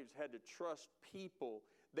slaves had to trust people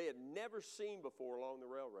they had never seen before along the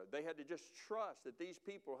railroad. They had to just trust that these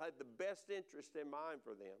people had the best interest in mind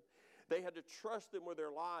for them. They had to trust them with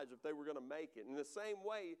their lives if they were going to make it. In the same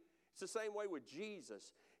way, it's the same way with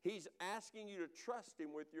Jesus. He's asking you to trust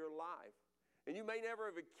Him with your life. And you may never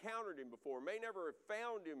have encountered Him before, may never have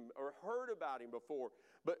found Him or heard about Him before,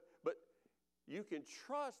 but you can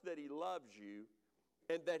trust that He loves you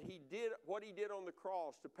and that He did what He did on the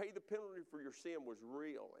cross to pay the penalty for your sin was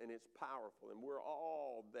real and it's powerful. And we're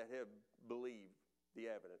all that have believed the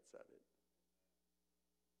evidence of it.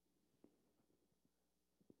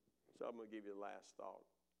 So I'm going to give you the last thought.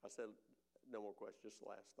 I said no more questions, just the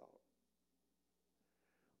last thought.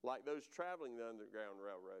 Like those traveling the Underground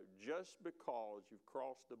Railroad, just because you've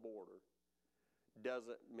crossed the border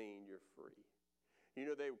doesn't mean you're free. You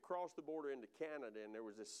know, they would cross the border into Canada, and there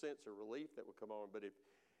was this sense of relief that would come on. But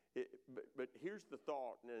here's the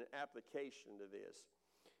thought and an application to this: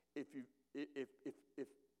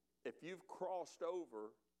 if you've crossed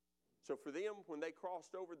over, so for them when they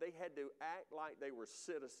crossed over, they had to act like they were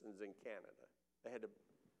citizens in Canada. They had to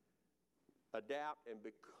adapt and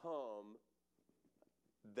become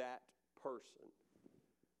that person.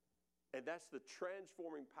 And that's the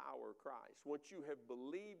transforming power of Christ. Once you have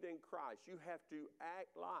believed in Christ, you have to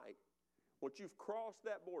act like, once you've crossed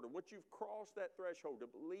that border, once you've crossed that threshold to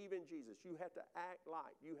believe in Jesus, you have to act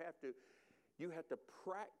like, you have to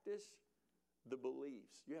practice the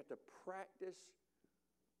beliefs. You have to practice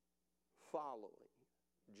following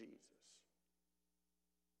Jesus.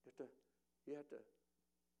 You have to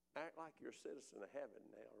act like you're a citizen of heaven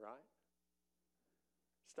now, right?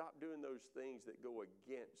 Stop doing those things that go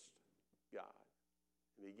against God.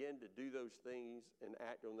 And begin to do those things and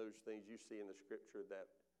act on those things you see in the Scripture that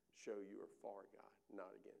show you are for God, not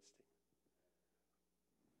against Him.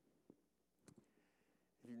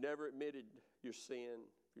 If you've never admitted your sin,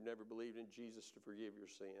 if you've never believed in Jesus to forgive your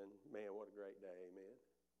sin, man, what a great day, amen.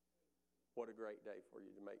 What a great day for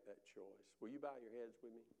you to make that choice. Will you bow your heads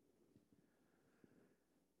with me?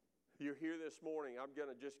 You're here this morning. I'm going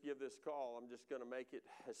to just give this call. I'm just going to make it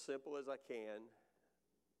as simple as I can.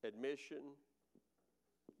 Admission,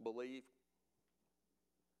 belief,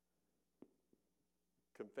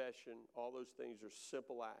 confession, all those things are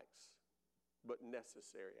simple acts, but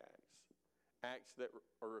necessary acts. Acts that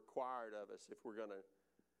are required of us if we're going to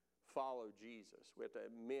follow Jesus. We have to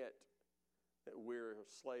admit that we're a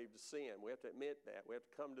slave to sin. We have to admit that. We have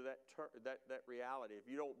to come to that reality. If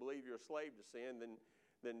you don't believe you're a slave to sin, then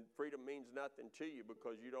freedom means nothing to you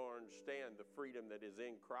because you don't understand the freedom that is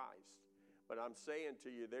in Christ. But I'm saying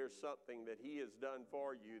to you, there's something that He has done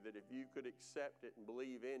for you that if you could accept it and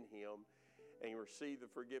believe in Him and receive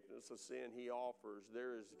the forgiveness of sin He offers,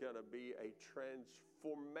 there is going to be a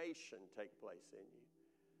transformation take place in you.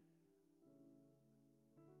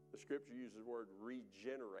 The Scripture uses the word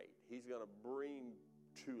regenerate. He's going to bring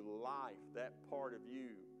to life that part of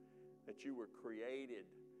you that you were created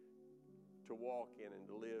to walk in and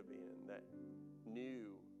to live in, that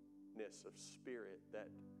newness of spirit, that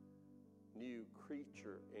new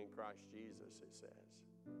creature in Christ Jesus, it says.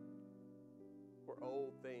 Where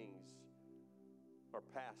old things are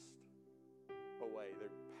passed away.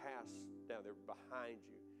 They're passed down. They're behind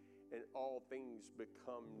you. And all things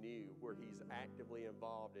become new, where He's actively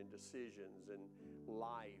involved in decisions and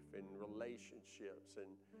life and relationships and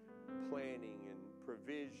planning and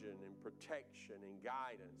provision and protection and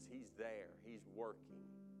guidance. He's there. He's working.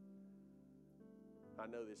 I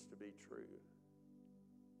know this to be true.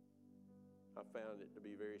 I found it to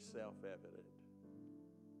be very self-evident.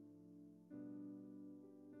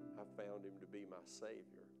 I found Him to be my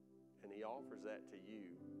Savior. And He offers that to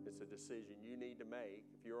you. It's a decision you need to make.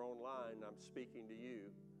 If you're online, I'm speaking to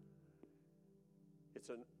you. It's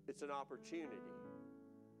an opportunity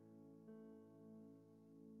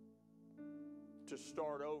to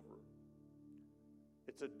start over.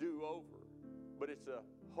 It's a do-over, but it's a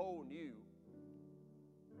whole new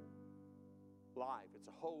life. It's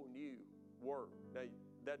a whole new work. Now,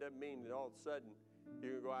 that doesn't mean that all of a sudden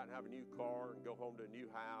You can go out and have a new car and go home to a new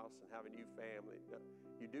house and have a new family. No,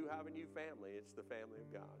 you do have a new family. It's the family of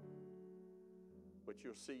God. But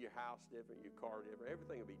you'll see your house different, your car different.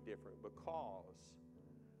 Everything will be different because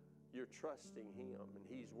you're trusting Him and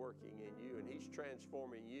He's working in you and He's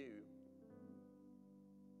transforming you.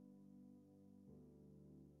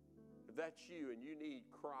 If that's you and you need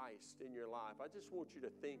Christ in your life, I just want you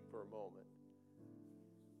to think for a moment.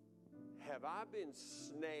 Have I been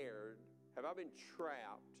snared? Have I been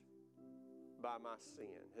trapped by my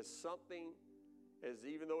sin? Has something,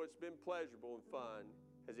 even though it's been pleasurable and fun,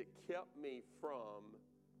 has it kept me from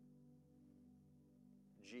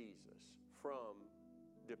Jesus, from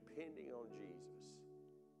depending on Jesus?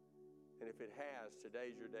 And if it has,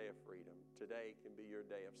 today's your day of freedom. Today can be your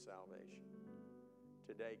day of salvation.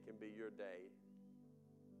 Today can be your day.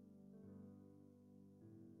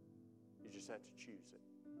 You just have to choose it.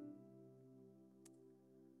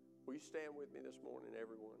 Will you stand with me this morning,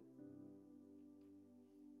 everyone?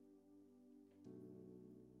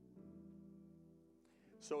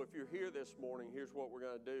 So if you're here this morning, here's what we're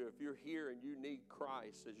going to do. If you're here and you need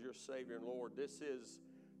Christ as your Savior and Lord, this is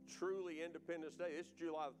truly Independence Day. It's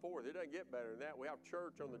July the 4th. It doesn't get better than that. We have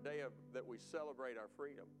church on the day that we celebrate our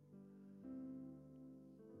freedom.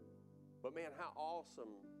 But man, how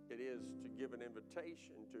awesome it is to give an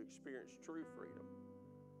invitation to experience true freedom.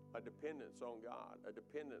 A dependence on God, a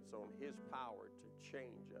dependence on His power to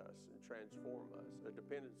change us and transform us, a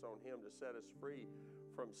dependence on Him to set us free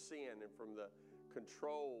from sin and from the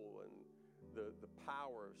control and the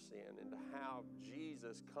power of sin, and to have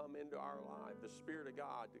Jesus come into our life, the Spirit of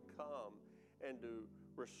God to come and to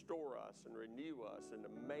restore us and renew us and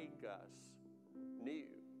to make us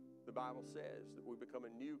new. The Bible says that we become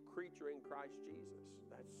a new creature in Christ Jesus.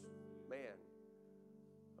 That's, man,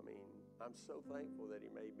 I mean, I'm so thankful that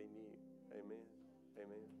He made me new. Amen.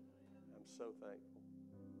 Amen. I'm so thankful.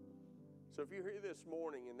 So if you're here this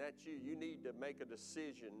morning and that's you, you need to make a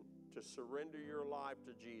decision to surrender your life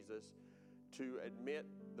to Jesus, to admit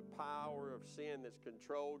the power of sin that's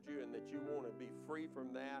controlled you and that you want to be free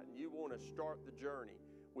from that and you want to start the journey.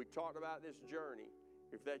 We talked about this journey.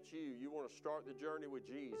 If that's you, you want to start the journey with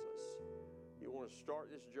Jesus. You want to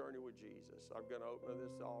start this journey with Jesus. I'm going to open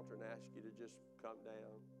this altar and ask you to just come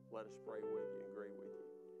down. Let us pray with you and agree with you.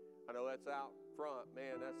 I know that's out front.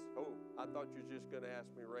 Man, I thought you were just going to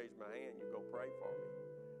ask me to raise my hand. You go pray for me.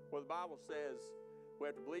 Well, the Bible says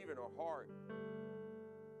we have to believe in our heart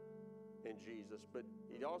in Jesus, but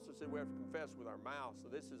He also said we have to confess with our mouth.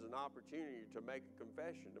 So this is an opportunity to make a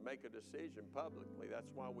confession, to make a decision publicly.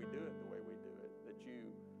 That's why we do it the way we do it.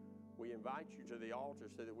 We invite you to the altar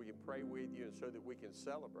so that we can pray with you and so that we can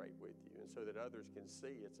celebrate with you and so that others can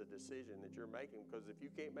see it's a decision that you're making, because if you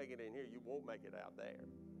can't make it in here, you won't make it out there.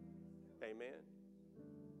 Amen?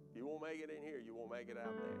 You won't make it in here, you won't make it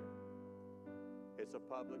out there. It's a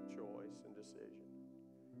public choice and decision.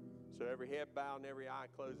 So every head bowed and every eye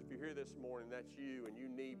closed. If you're here this morning, that's you, and you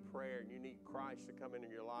need prayer and you need Christ to come into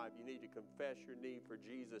your life. You need to confess your need for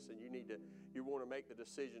Jesus, and you want to make the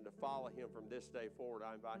decision to follow Him from this day forward.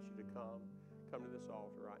 I invite you to come to this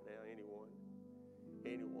altar right now.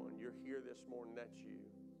 Anyone, you're here this morning, that's you.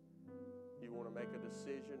 You want to make a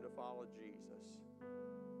decision to follow Jesus.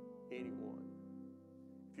 Anyone.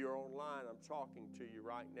 If you're online, I'm talking to you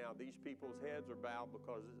right now. These people's heads are bowed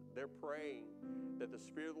because they're praying that the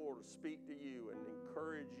Spirit of the Lord will speak to you and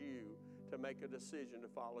encourage you to make a decision to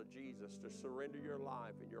follow Jesus, to surrender your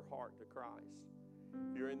life and your heart to Christ.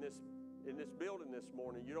 If you're in this building this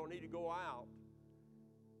morning, you don't need to go out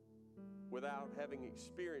without having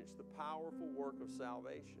experienced the powerful work of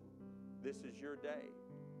salvation. This is your day.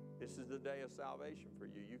 This is the day of salvation for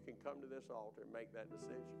you. You can come to this altar and make that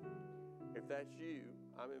decision. If that's you,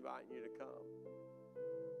 I'm inviting you to come.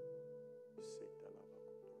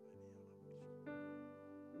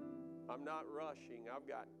 I'm not rushing. I've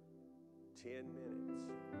got 10 minutes.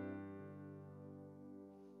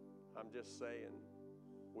 I'm just saying,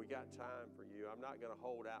 we got time for you. I'm not going to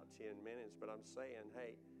hold out 10 minutes, but I'm saying,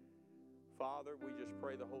 hey, Father, we just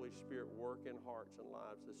pray the Holy Spirit work in hearts and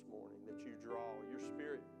lives this morning, that you draw. Your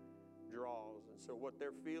Spirit draws. And so what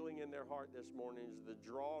they're feeling in their heart this morning is the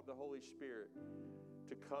draw of the Holy Spirit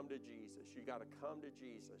to come to Jesus. You got to come to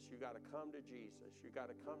Jesus. You got to come to Jesus. You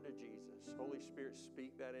got to come to Jesus. Holy Spirit,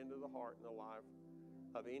 speak that into the heart and the life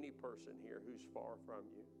of any person here who's far from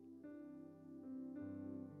you.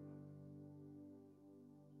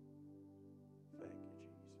 Thank you,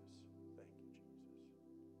 Jesus. Thank you, Jesus.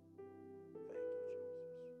 Thank you, Jesus. Thank you,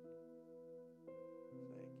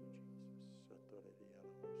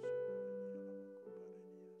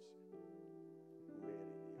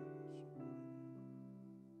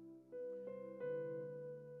 Jesus.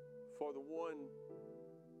 or the one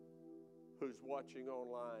who's watching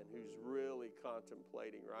online, who's really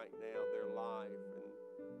contemplating right now their life and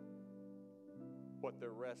what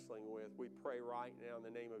they're wrestling with. We pray right now in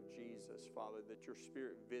the name of Jesus, Father, that your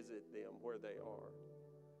Spirit visit them where they are,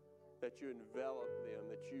 that you envelop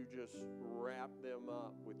them, that you just wrap them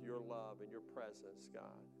up with your love and your presence,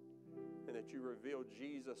 God, and that you reveal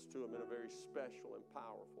Jesus to them in a very special and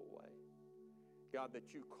powerful way. God,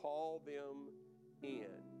 that you call them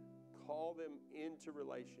into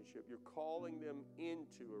relationship. You're calling them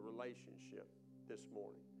into a relationship this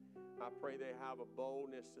morning. I pray they have a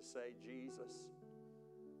boldness to say, Jesus,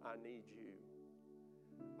 I need you.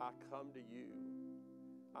 I come to you.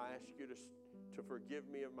 I ask you to forgive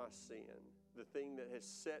me of my sin, the thing that has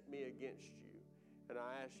set me against you. And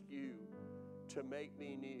I ask you to make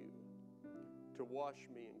me new, to wash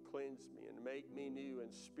me and cleanse me and make me new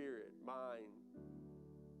in spirit, mind,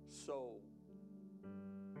 soul,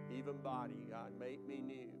 even body. God, make me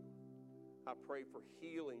new. I pray for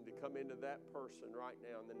healing to come into that person right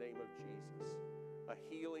now in the name of Jesus. A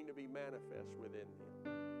healing to be manifest within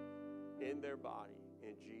them, in their body,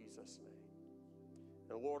 in Jesus' name.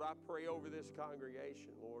 And Lord, I pray over this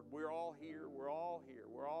congregation, Lord. We're all here. We're all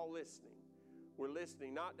listening. We're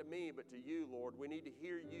listening not to me, but to you, Lord. We need to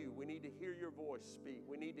hear you. We need to hear your voice speak.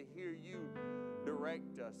 We need to hear you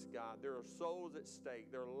direct us, God. There are souls at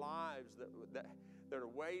stake. There are lives that are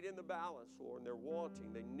weighed in the balance, Lord, and they're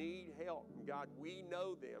wanting. They need help. And God, we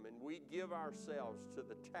know them, and we give ourselves to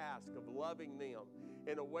the task of loving them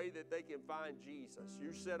in a way that they can find Jesus.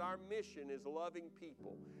 You said our mission is loving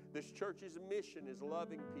people. This church's mission is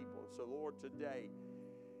loving people. And so, Lord, today,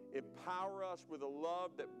 empower us with a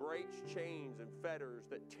love that breaks chains and fetters,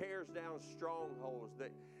 that tears down strongholds,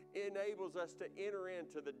 that enables us to enter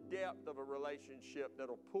into the depth of a relationship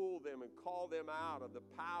that'll pull them and call them out of the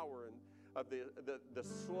power and of the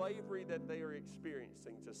slavery that they are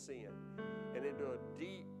experiencing to sin and into a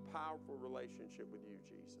deep, powerful relationship with you,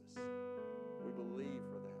 Jesus. We believe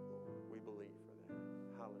for that, Lord. We believe for that.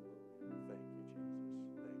 Hallelujah. Thank you, Jesus.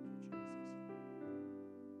 Thank you, Jesus.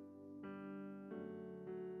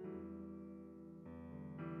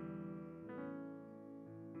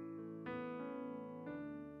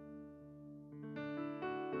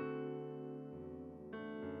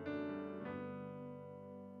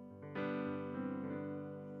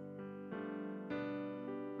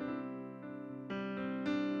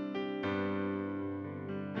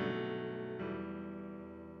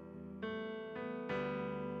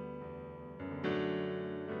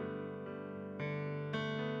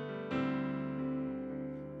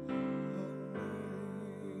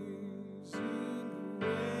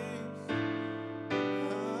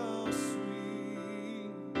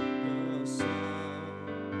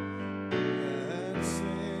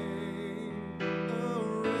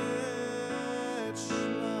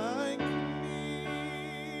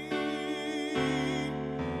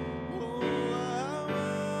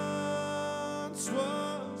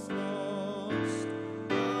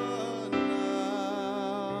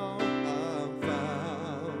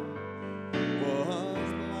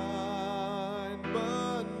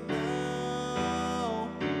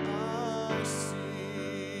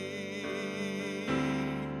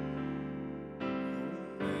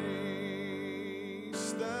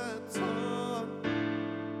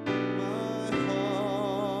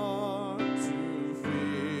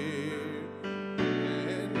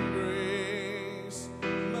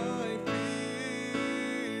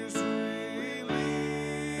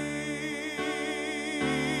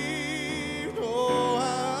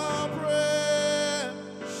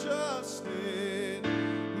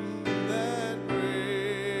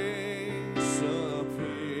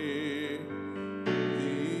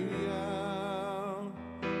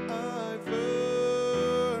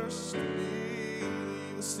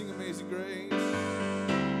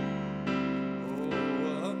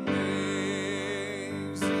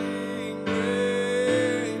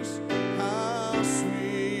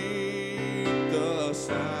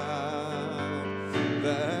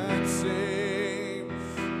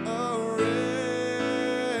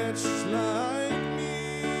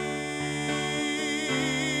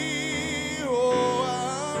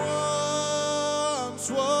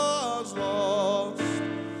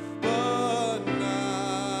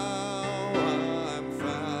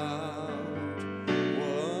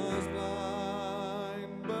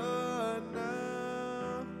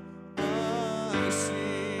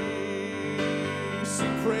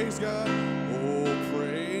 Praise God. Oh,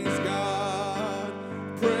 praise God.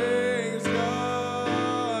 Praise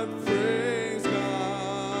God. Praise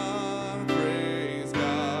God. Praise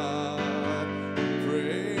God.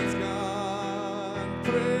 Praise God.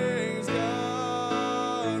 Praise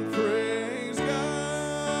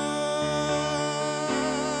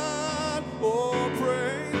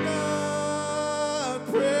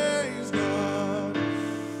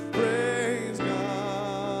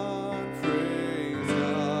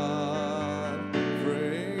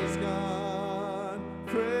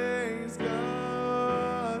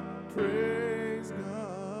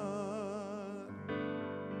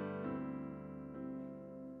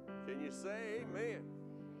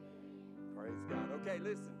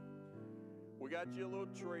We got you a little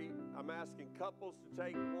treat. I'm asking couples to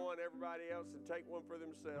take one, everybody else to take one for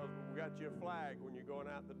themselves. But we got you a flag when you're going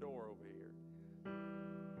out the door over here.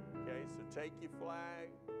 Okay, so take your flag,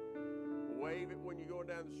 wave it when you're going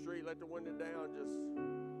down the street, let the window down, just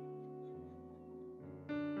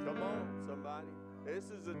come on, somebody.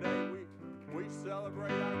 This is the day we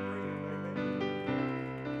celebrate our freedom. Amen.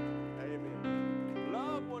 Amen.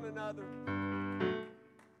 Love one another.